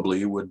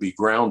presumably would be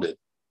grounded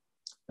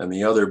and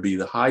the other be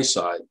the high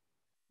side.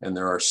 And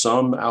there are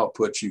some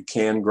outputs you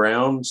can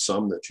ground,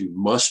 some that you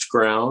must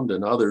ground,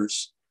 and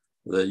others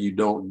that you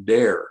don't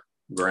dare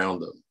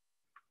ground them.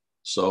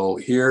 So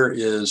here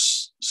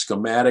is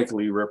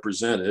schematically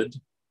represented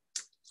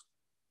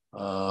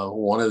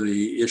one of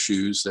the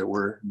issues that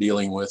we're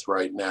dealing with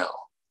right now.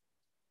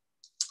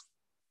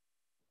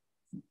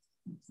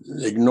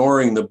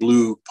 Ignoring the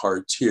blue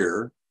parts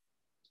here,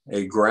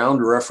 a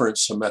ground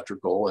reference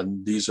symmetrical,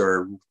 and these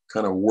are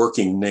kind of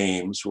working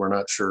names. We're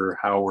not sure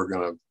how we're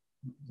going to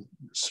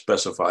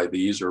specify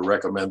these or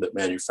recommend that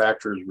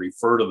manufacturers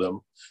refer to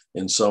them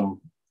in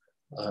some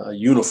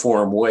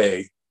uniform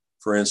way.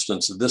 For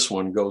instance, this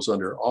one goes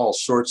under all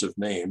sorts of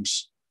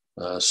names,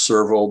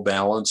 servo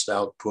balanced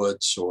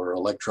outputs or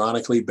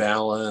electronically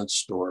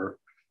balanced, or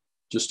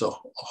just a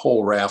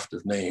whole raft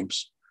of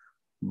names.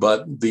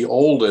 But the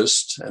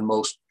oldest and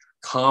most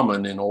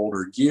common in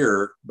older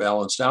gear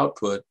balanced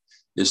output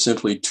is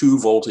simply 2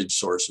 voltage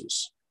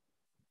sources.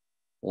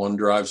 One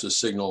drives the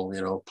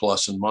signal,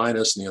 plus and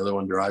minus, and the other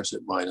one drives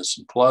it minus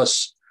and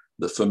plus,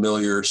 the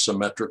familiar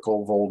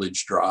symmetrical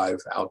voltage drive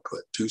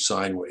output, 2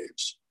 sine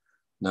waves.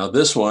 Now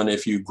this one,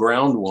 if you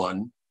ground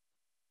one,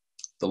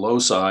 the low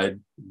side,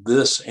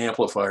 this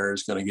amplifier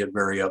is going to get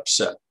very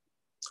upset.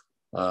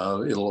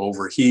 It'll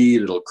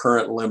overheat, it'll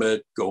current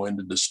limit, go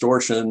into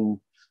distortion.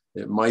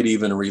 It might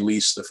even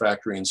release the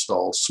factory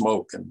installed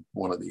smoke in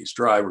one of these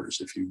drivers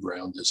if you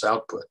ground this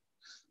output.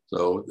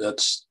 So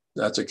that's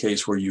a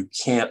case where you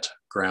can't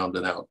ground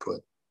an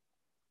output.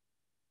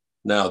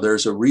 Now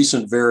there's a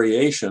recent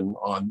variation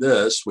on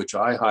this, which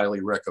I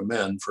highly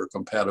recommend for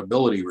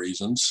compatibility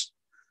reasons,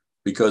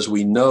 because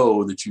we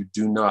know that you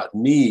do not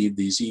need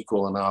these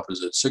equal and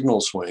opposite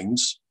signal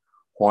swings.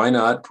 Why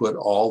not put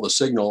all the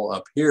signal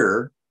up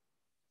here,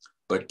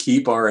 but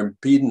keep our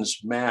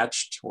impedance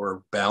matched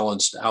or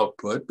balanced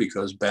output,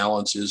 because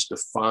balance is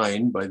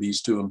defined by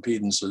these 2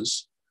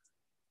 impedances.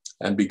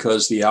 And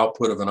because the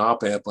output of an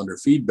op-amp under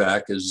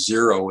feedback is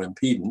 0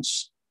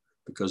 impedance,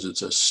 because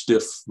it's a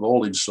stiff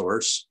voltage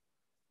source,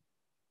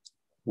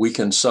 we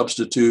can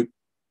substitute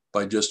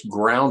by just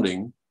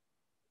grounding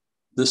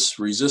this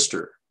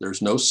resistor.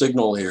 There's no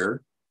signal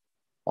here.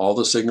 All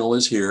the signal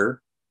is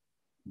here,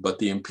 but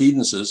the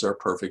impedances are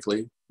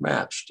perfectly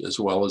matched, as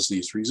well as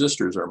these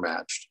resistors are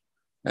matched.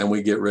 And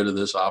we get rid of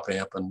this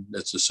op-amp and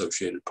its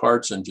associated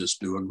parts and just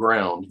do a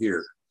ground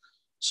here.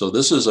 So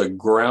this is a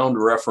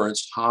ground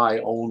referenced high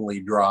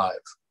only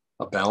drive,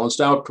 a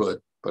balanced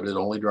output, but it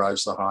only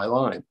drives the high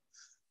line.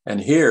 And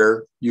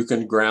here you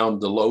can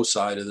ground the low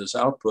side of this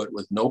output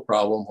with no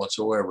problem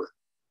whatsoever.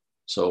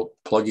 So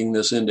plugging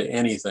this into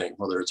anything,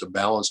 whether it's a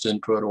balanced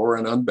input or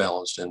an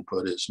unbalanced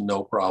input, is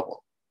no problem.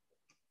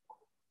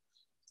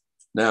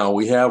 Now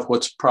we have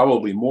what's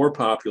probably more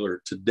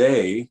popular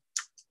today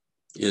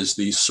is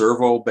the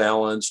servo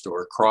balanced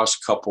or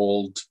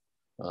cross-coupled,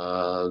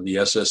 the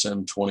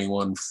SSM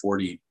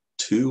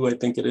 2142, I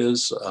think it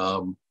is,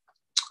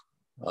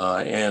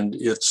 and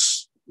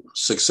its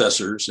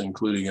successors,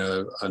 including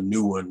a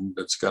new one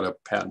that's got a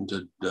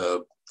patented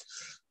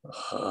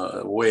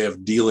way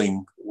of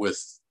dealing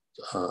with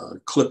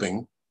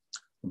clipping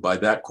by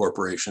that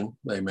corporation.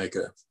 They make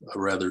a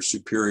rather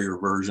superior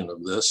version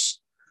of this.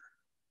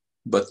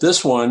 But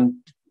this one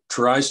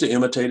tries to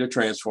imitate a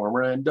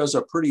transformer and does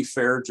a pretty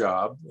fair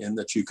job in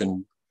that you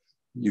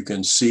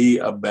can see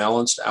a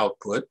balanced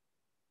output.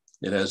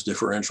 It has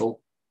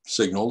differential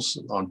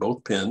signals on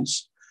both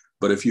pins.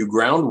 But if you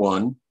ground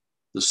one,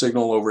 the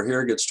signal over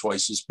here gets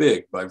twice as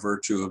big by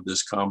virtue of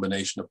this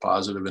combination of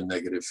positive and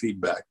negative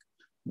feedback.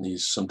 And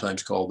these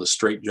sometimes called the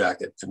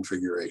straitjacket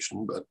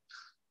configuration, but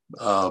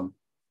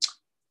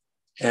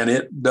and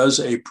it does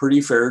a pretty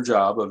fair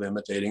job of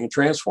imitating a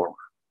transformer.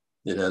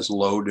 It has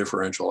low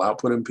differential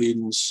output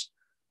impedance,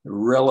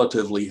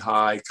 relatively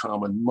high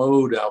common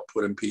mode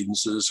output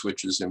impedances,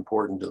 which is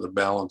important to the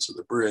balance of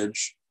the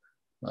bridge.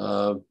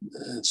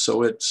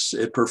 So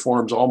it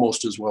performs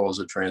almost as well as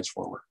a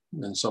transformer.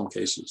 In some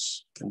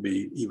cases, can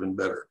be even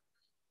better.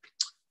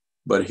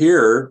 But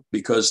here,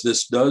 because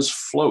this does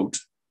float,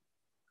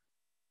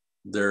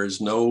 there is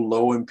no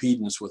low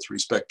impedance with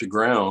respect to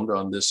ground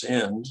on this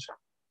end.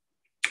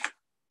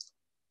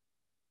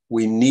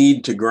 We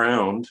need to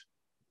ground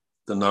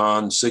the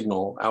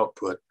non-signal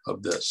output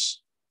of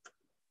this.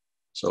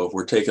 So if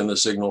we're taking the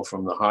signal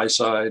from the high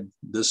side,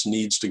 this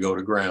needs to go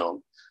to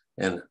ground.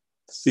 And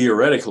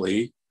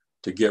theoretically,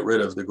 to get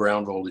rid of the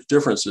ground voltage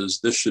differences,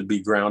 this should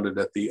be grounded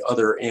at the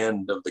other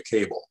end of the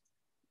cable,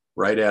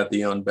 right at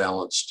the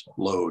unbalanced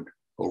load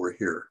over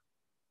here.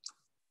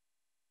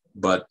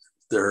 But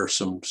there are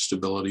some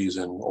stabilities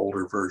in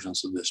older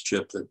versions of this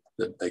chip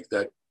that make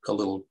that a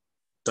little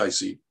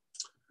dicey.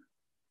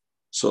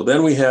 So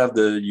then we have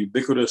the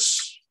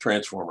ubiquitous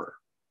transformer,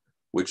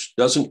 which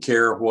doesn't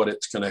care what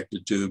it's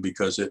connected to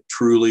because it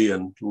truly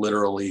and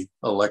literally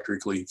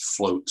electrically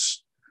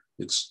floats.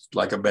 It's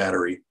like a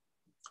battery.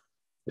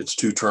 Its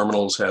two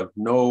terminals have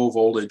no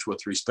voltage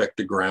with respect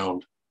to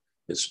ground.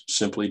 It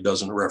simply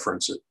doesn't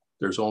reference it.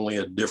 There's only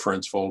a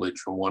difference voltage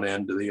from one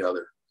end to the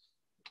other,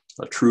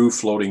 a true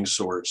floating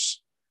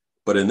source.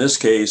 But in this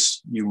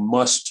case, you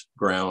must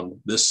ground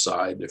this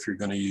side if you're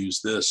going to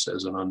use this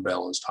as an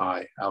unbalanced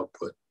high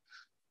output.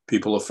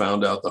 People have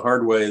found out the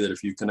hard way that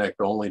if you connect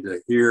only to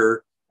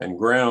here and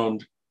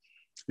ground,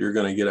 you're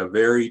going to get a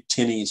very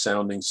tinny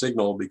sounding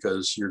signal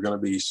because you're going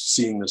to be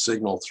seeing the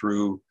signal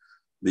through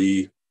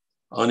the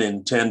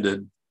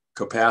unintended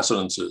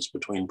capacitances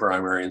between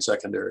primary and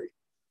secondary.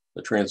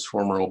 The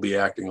transformer will be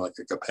acting like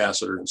a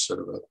capacitor instead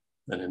of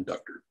an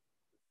inductor.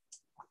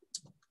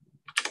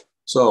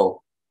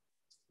 So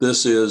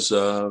this is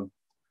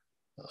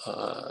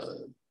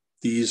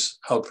these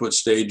output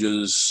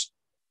stages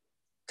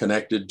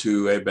connected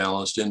to a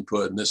balanced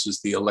input, and this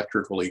is the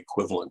electrical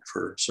equivalent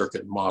for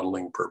circuit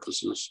modeling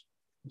purposes.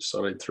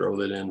 So I'd throw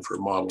that in for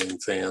modeling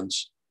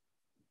fans.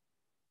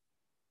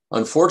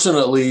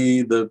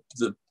 Unfortunately, the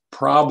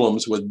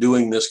problems with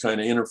doing this kind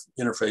of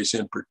interface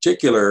in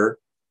particular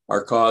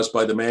are caused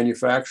by the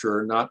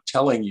manufacturer not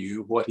telling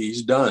you what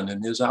he's done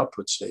in his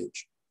output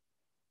stage.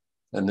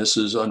 And this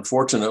is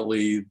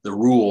unfortunately the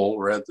rule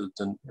rather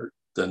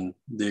than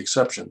the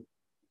exception.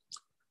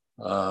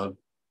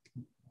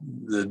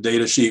 The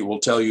data sheet will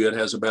tell you it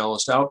has a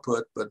balanced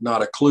output, but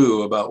not a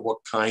clue about what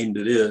kind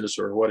it is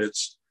or what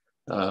its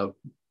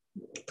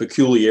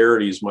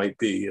peculiarities might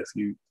be if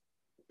you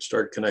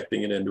start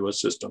connecting it into a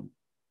system.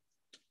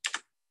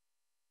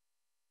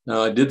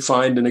 Now, I did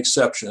find an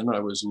exception. I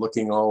was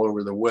looking all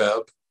over the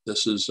web.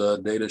 This is a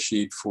data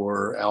sheet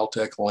for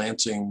Altec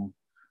Lansing.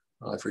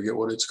 I forget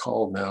what it's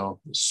called now,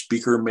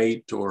 speaker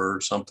mate or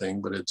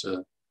something, but it's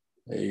a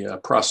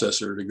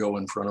processor to go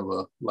in front of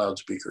a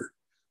loudspeaker.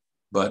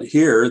 But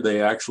here they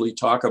actually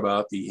talk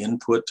about the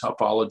input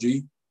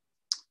topology.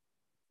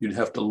 You'd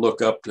have to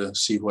look up to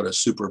see what a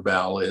super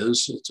bal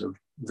is. It's a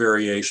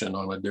variation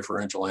on a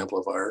differential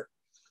amplifier.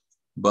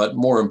 But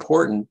more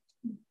important,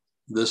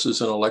 this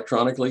is an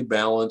electronically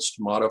balanced,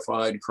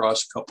 modified,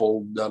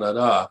 cross-coupled,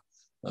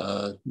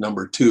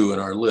 number 2 in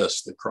our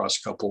list. The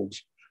cross-coupled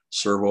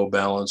servo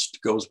balanced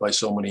goes by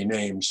so many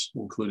names,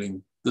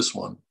 including this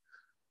one.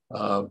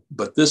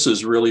 But this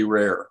is really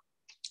rare.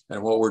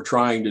 And what we're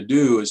trying to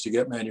do is to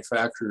get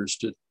manufacturers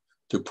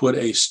to put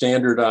a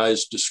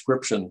standardized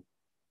description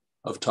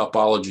of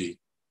topology.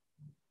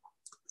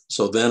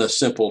 So then a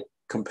simple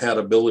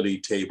compatibility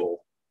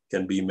table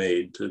can be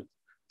made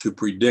to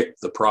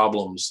predict the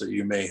problems that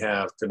you may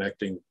have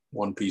connecting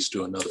one piece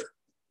to another.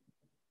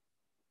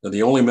 Now,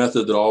 the only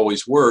method that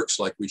always works,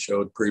 like we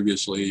showed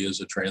previously,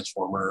 is a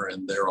transformer,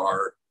 and there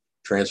are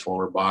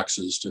transformer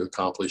boxes to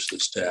accomplish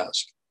this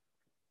task.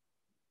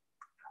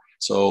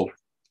 So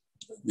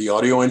the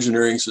Audio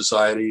Engineering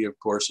Society, of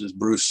course, as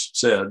Bruce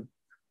said,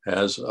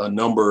 has a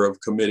number of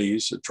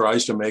committees. It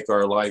tries to make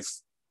our life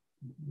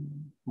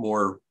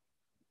more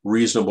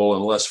reasonable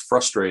and less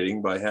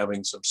frustrating by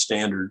having some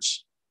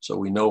standards so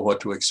we know what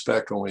to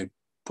expect when we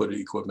put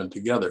equipment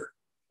together.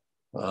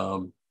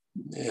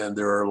 And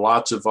there are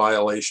lots of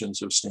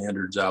violations of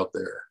standards out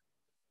there.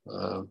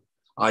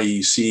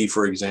 IEC,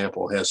 for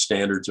example, has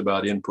standards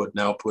about input and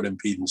output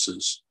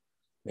impedances.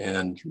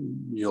 And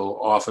you'll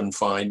often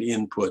find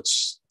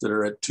inputs that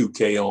are at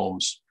 2K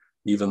ohms,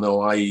 even though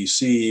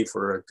IEC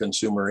for a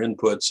consumer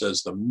input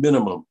says the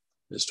minimum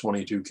is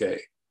 22K.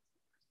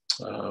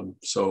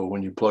 So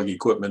when you plug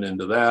equipment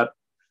into that,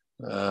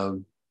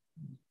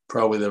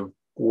 probably the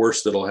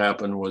worst that'll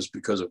happen was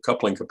because of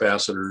coupling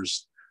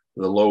capacitors,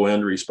 the low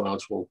end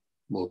response will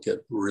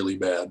get really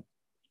bad.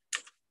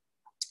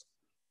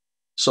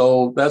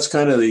 So that's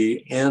kind of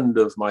the end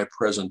of my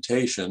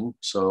presentation.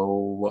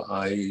 So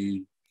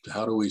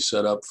how do we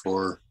set up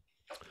for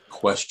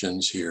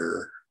questions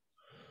here?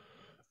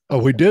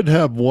 We did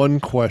have one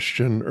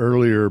question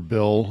earlier,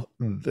 Bill,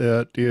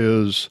 that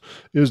is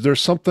there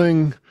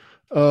something,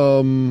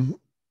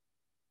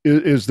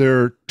 is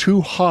there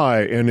too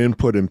high an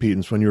input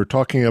impedance? When you were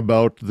talking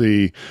about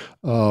the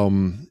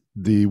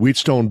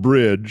Wheatstone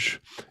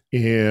Bridge,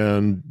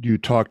 and you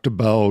talked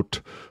about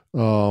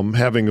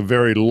having a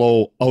very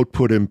low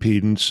output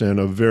impedance and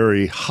a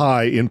very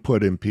high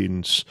input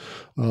impedance,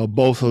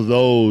 both of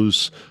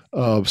those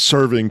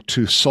serving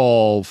to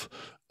solve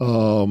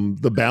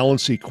the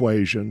balance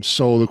equation.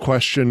 So the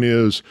question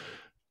is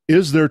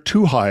there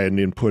too high an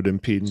input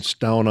impedance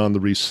down on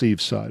the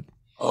receive side?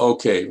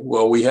 Okay,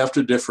 well, we have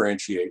to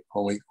differentiate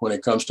when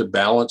it comes to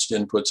balanced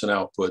inputs and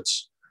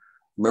outputs.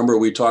 Remember,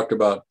 we talked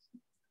about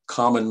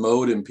common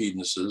mode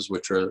impedances,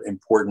 which are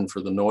important for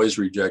the noise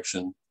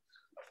rejection.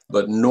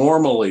 But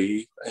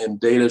normally in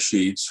data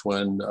sheets,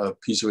 when a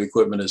piece of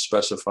equipment is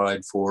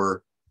specified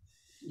for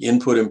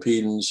input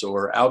impedance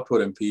or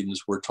output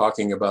impedance, we're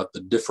talking about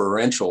the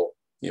differential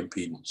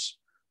impedance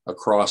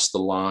across the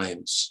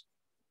lines.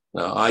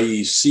 Now,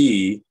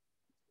 IEC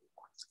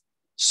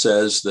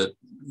says that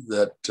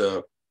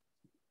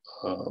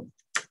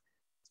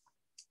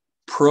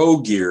Pro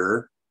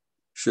gear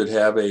should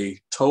have a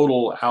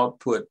total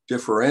output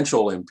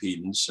differential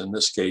impedance. In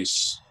this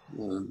case,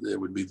 it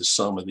would be the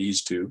sum of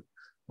these two.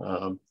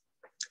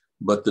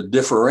 But the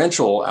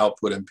differential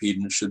output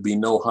impedance should be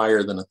no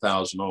higher than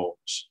 1,000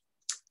 ohms.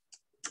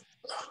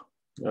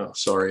 Oh,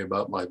 sorry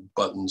about my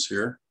buttons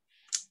here.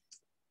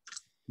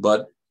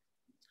 But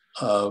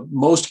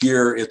most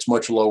gear, it's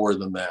much lower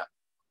than that.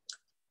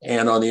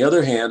 And on the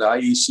other hand,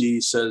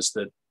 IEC says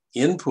that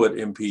input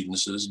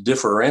impedances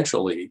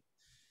differentially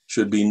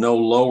should be no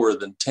lower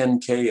than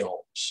 10K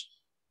ohms.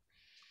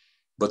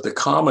 But the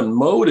common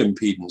mode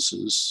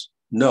impedances,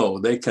 no,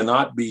 they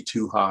cannot be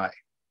too high.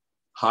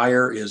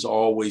 Higher is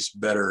always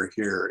better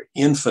here.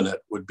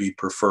 Infinite would be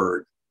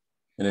preferred.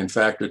 And in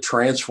fact, in a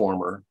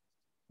transformer,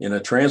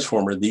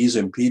 these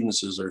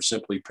impedances are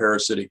simply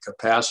parasitic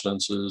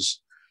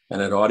capacitances.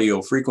 And at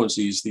audio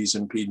frequencies, these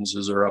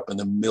impedances are up in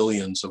the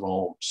millions of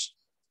ohms.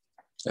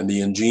 And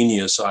the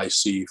Ingenious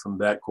IC from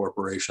that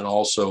corporation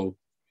also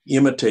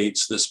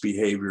imitates this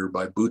behavior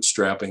by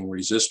bootstrapping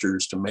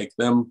resistors to make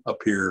them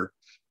appear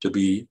to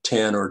be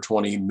 10 or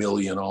 20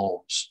 million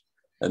ohms.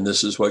 And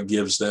this is what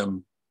gives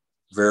them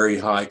very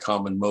high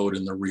common mode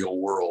in the real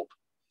world.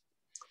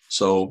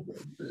 So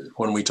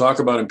when we talk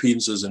about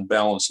impedances in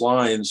balanced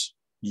lines,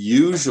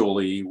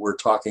 usually we're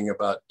talking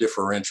about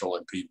differential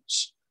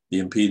impedance,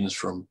 the impedance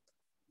from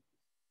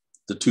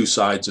the two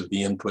sides of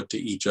the input to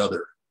each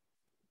other,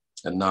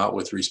 and not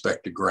with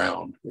respect to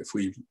ground. If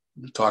we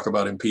talk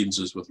about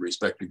impedances with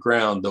respect to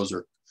ground, those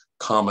are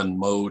common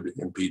mode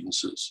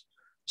impedances.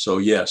 So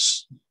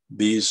yes,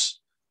 these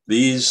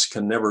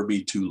can never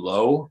be too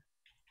low.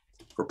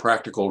 For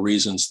practical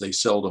reasons, they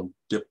seldom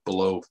dip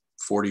below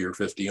 40 or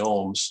 50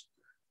 ohms.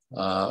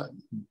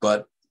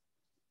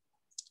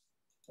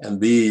 And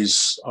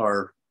these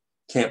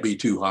can't be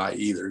too high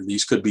either.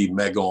 These could be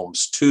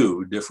megohms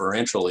too,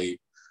 differentially,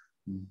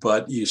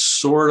 but you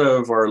sort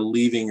of are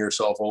leaving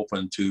yourself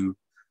open to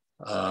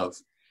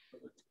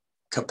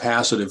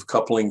capacitive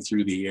coupling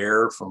through the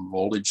air from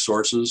voltage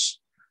sources.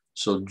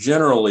 So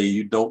generally,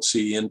 you don't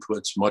see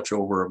inputs much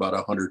over about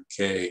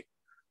 100K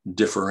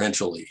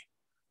differentially.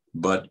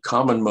 But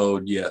common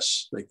mode,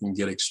 yes, they can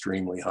get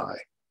extremely high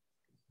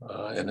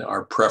and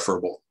are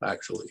preferable,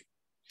 actually.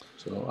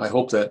 So I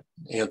hope that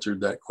answered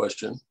that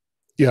question.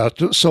 Yeah,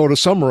 so to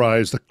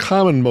summarize, the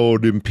common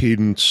mode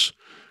impedance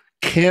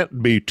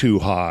can't be too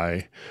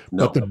high,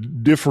 No. but the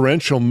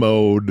differential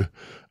mode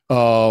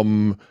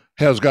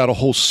has got a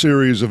whole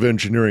series of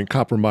engineering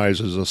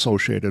compromises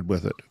associated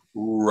with it.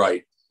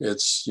 Right.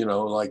 It's,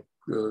 like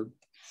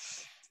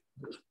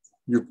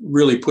you're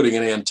really putting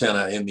an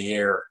antenna in the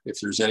air. If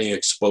there's any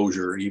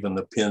exposure, even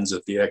the pins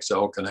at the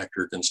XL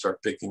connector can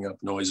start picking up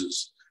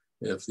noises.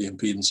 if the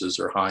impedances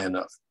are high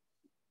enough.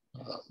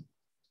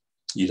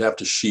 You'd have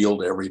to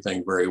shield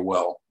everything very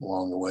well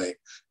along the way.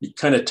 It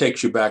kind of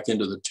takes you back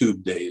into the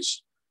tube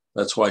days.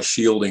 That's why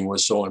shielding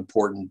was so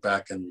important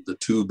back in the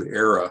tube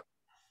era,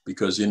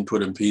 because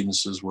input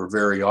impedances were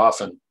very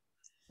often,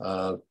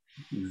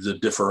 the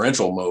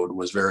differential mode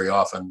was very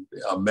often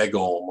a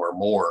megohm or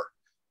more,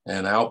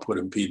 and output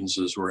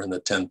impedances were in the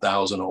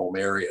 10,000 ohm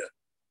area.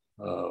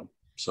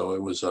 So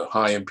it was a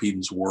high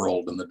impedance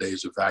world in the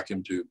days of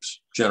vacuum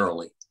tubes,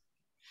 generally.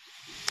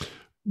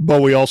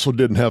 But we also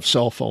didn't have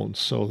cell phones,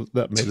 so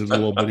that made it a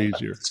little bit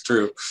easier. It's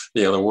true.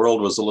 Yeah, the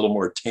world was a little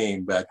more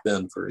tame back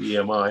then for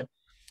EMI.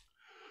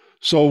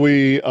 So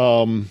we've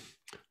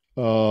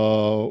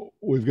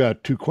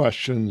got two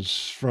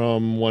questions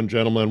from one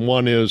gentleman.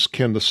 One is,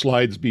 can the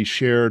slides be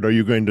shared? Are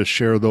you going to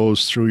share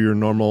those through your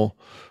normal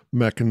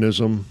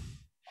mechanism?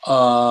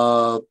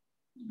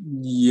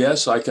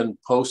 Yes, I can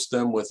post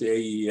them with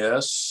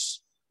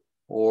AES,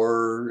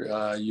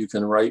 or you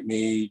can write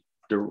me,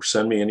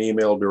 send me an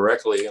email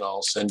directly, and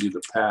I'll send you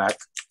the pack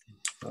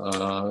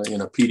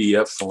in a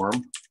PDF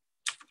form.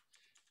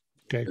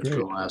 Okay, great.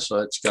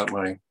 It's got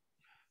my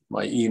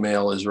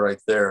email is right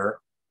there.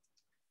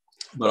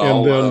 But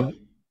and then,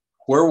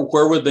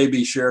 where would they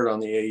be shared on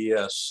the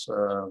AES?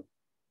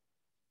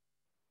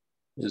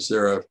 Is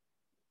there a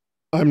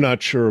I'm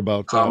not sure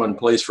about common that.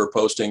 place for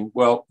posting?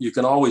 Well, you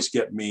can always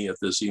get me at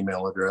this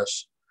email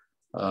address.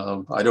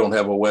 I don't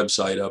have a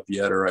website up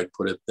yet, or I'd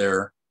put it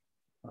there.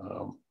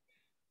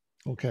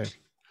 Okay.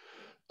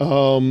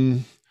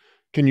 Can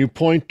you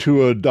point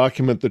to a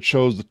document that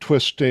shows the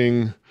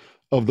twisting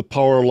of the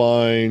power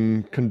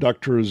line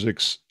conductor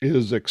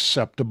is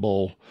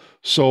acceptable?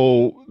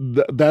 So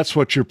that's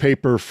what your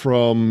paper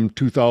from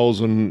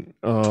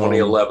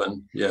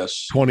 2011,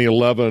 yes.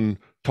 2011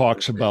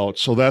 talks about.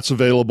 So that's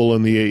available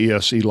in the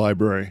AES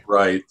library.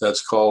 Right.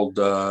 That's called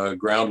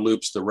Ground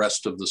Loops, the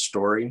Rest of the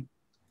Story.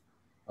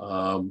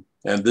 And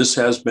this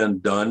has been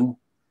done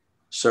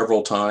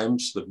several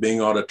times. The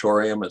Bing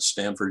Auditorium at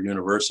Stanford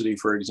University,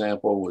 for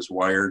example, was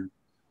wired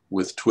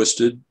with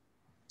twisted,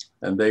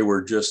 and they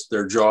were just,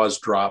 their jaws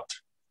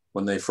dropped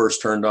when they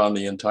first turned on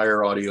the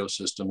entire audio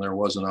system. There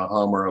wasn't a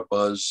hum or a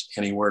buzz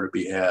anywhere to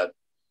be had,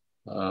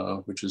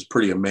 which is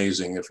pretty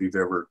amazing if you've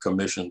ever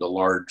commissioned a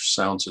large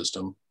sound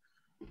system.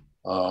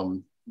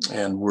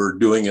 And we're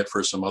doing it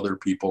for some other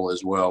people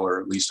as well, or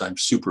at least I'm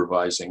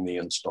supervising the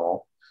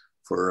install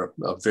for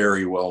a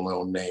very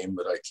well-known name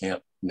that I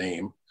can't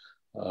name.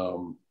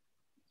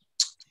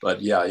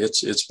 But yeah,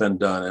 it's been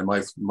done. And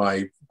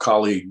my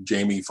colleague,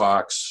 Jamie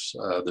Fox,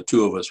 the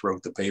two of us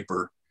wrote the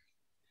paper.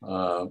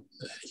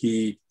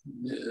 He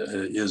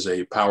is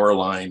a power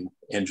line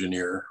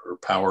engineer, or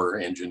power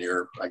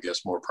engineer, I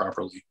guess more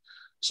properly.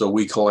 So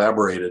we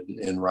collaborated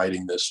in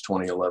writing this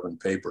 2011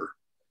 paper.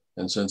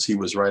 And since he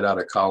was right out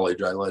of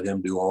college, I let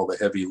him do all the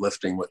heavy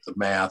lifting with the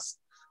math,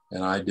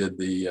 and I did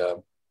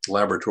the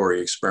laboratory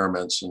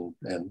experiments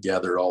and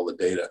gathered all the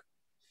data.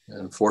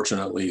 And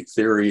fortunately,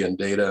 theory and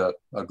data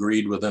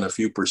agreed within a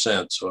few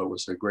percent. So it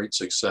was a great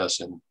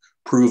success in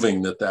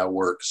proving that that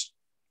works.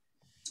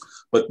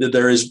 But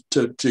there is,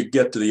 to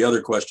get to the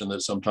other question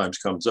that sometimes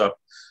comes up,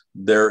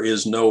 there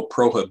is no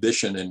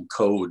prohibition in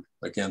code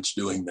against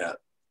doing that.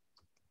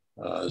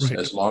 Right.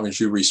 As long as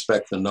you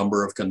respect the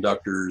number of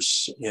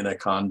conductors in a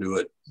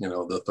conduit, you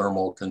know, the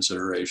thermal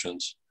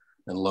considerations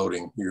and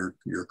loading,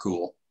 you're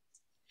cool.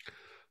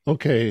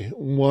 Okay,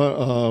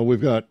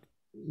 we've got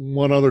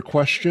one other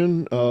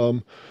question.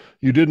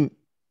 You didn't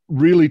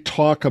really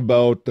talk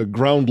about the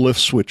ground lift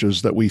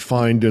switches that we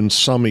find in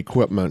some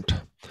equipment.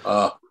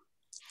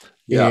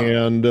 Yeah.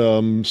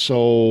 And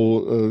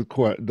so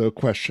the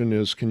question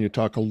is, can you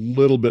talk a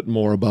little bit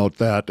more about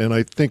that? And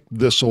I think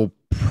this will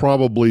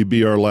probably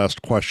be our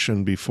last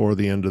question before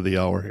the end of the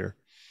hour here.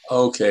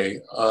 Okay.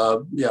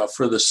 Yeah,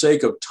 for the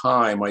sake of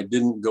time, I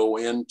didn't go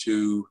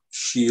into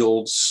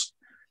shields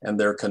and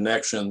their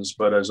connections,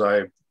 but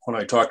when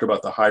I talked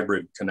about the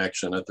hybrid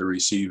connection at the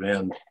receive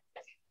end,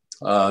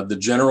 the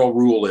general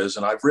rule is,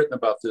 and I've written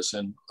about this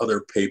in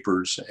other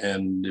papers,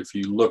 and if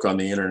you look on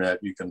the internet,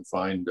 you can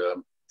find,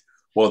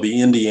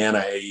 the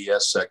Indiana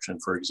AES section,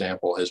 for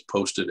example, has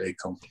posted a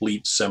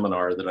complete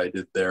seminar that I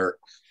did there,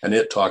 and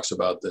it talks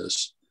about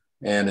this.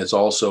 And it's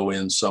also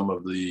in some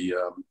of the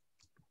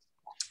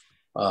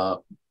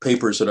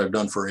papers that I've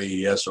done for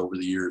AES over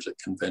the years at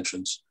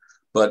conventions.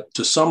 But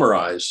to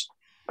summarize,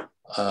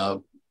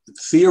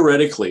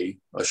 theoretically,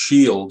 a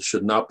shield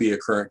should not be a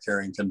current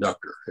carrying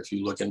conductor. If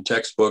you look in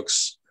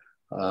textbooks,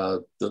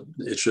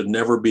 it should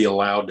never be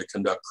allowed to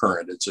conduct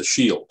current. It's a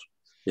shield.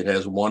 It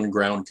has one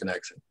ground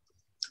connection.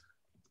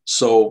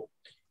 So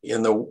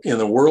in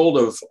the world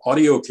of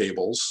audio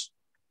cables,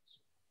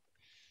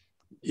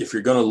 if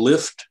you're going to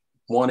lift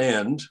one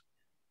end,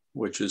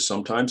 which is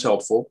sometimes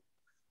helpful,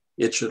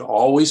 it should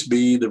always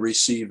be the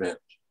receive end.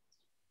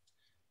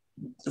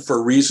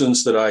 For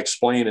reasons that I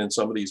explain in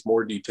some of these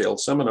more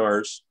detailed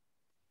seminars,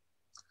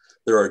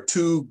 there are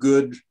two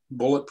good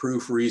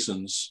bulletproof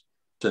reasons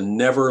to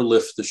never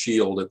lift the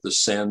shield at the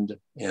send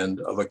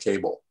end of a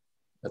cable,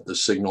 at the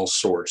signal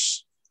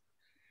source.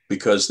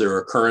 because there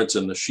are currents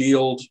in the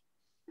shield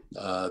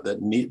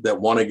that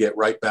want to get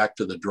right back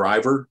to the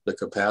driver. The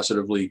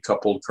capacitively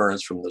coupled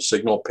currents from the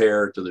signal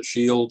pair to the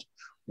shield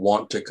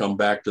want to come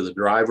back to the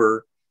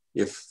driver.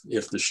 If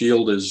the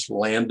shield is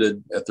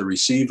landed at the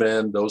receive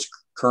end, those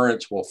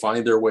currents will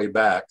find their way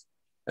back,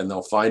 and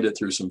they'll find it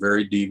through some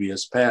very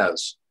devious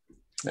paths.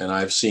 And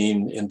I've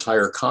seen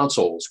entire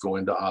consoles go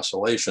into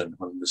oscillation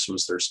when this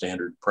was their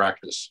standard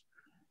practice.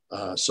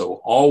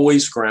 So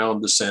always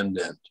ground the send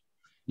end.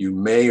 You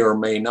may or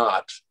may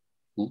not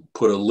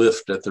put a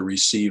lift at the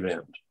receive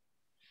end.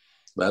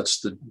 That's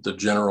the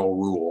general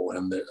rule.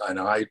 And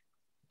I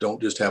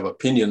don't just have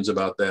opinions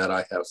about that,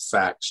 I have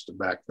facts to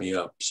back me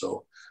up.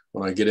 So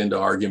when I get into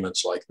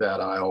arguments like that,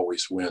 I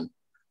always win.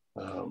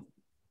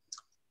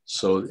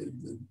 So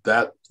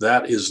that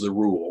is the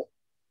rule.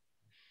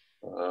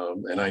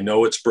 And I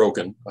know it's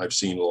broken. I've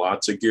seen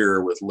lots of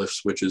gear with lift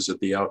switches at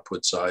the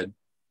output side.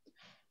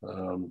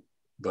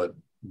 But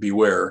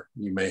beware,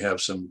 you may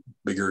have some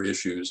bigger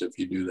issues if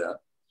you do that.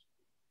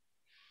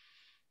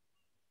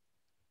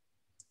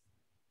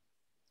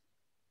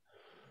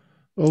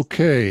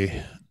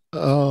 Okay.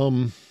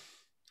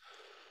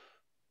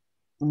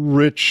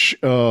 Rich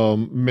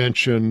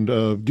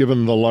mentioned,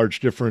 given the large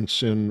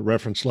difference in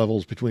reference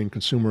levels between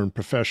consumer and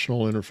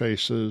professional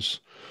interfaces,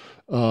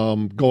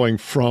 going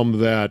from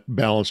that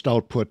balanced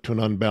output to an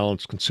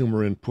unbalanced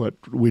consumer input,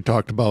 we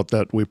talked about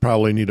that we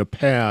probably need a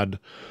pad,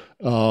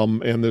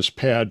 and this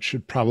pad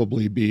should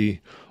probably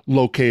be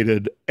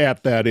located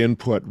at that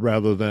input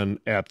rather than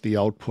at the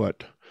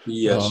output.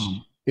 Yes.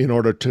 In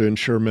order to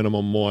ensure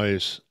minimum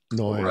noise.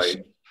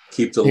 Right.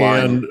 Keep the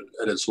line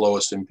at its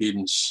lowest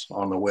impedance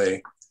on the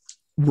way.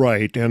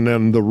 Right, and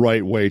then the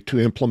right way to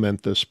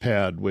implement this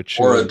pad, which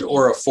or a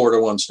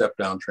 4-to-1 step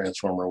down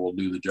transformer will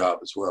do the job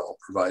as well,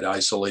 provide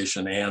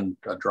isolation and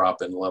a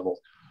drop in level.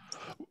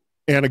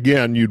 And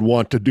again, you'd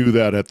want to do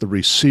that at the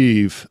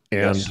receive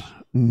and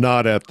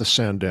not at the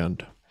send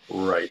end.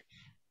 Right.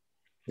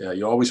 Yeah,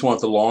 you always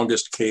want the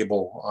longest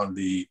cable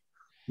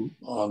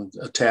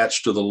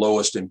attached to the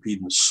lowest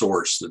impedance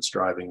source that's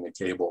driving the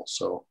cable.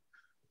 So,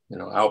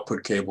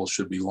 output cables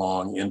should be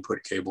long,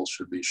 input cables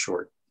should be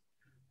short.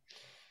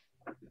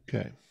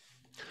 Okay.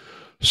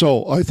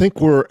 So I think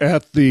we're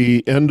at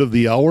the end of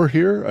the hour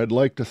here. I'd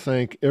like to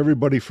thank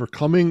everybody for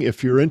coming.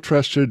 If you're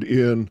interested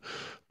in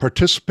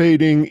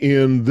participating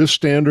in this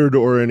standard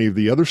or any of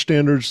the other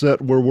standards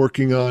that we're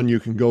working on,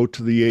 you can go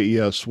to the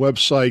AES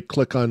website,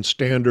 click on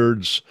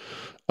standards,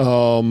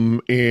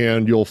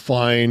 and you'll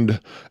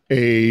find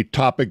a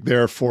topic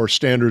there for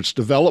standards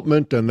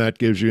development, and that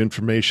gives you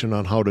information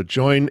on how to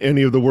join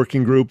any of the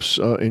working groups,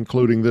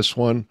 including this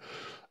one.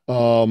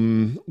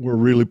 We're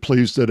really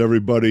pleased that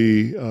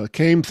everybody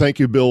came. Thank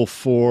you, Bill,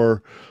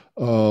 for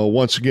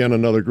once again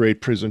another great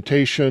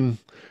presentation.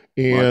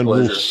 And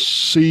we'll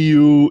see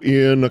you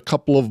in a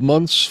couple of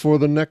months for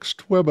the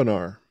next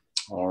webinar.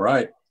 All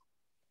right.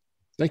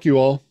 Thank you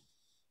all.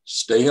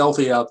 Stay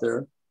healthy out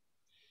there.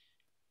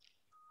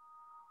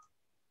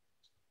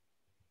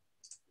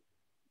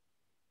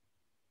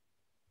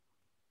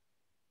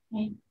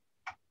 Okay.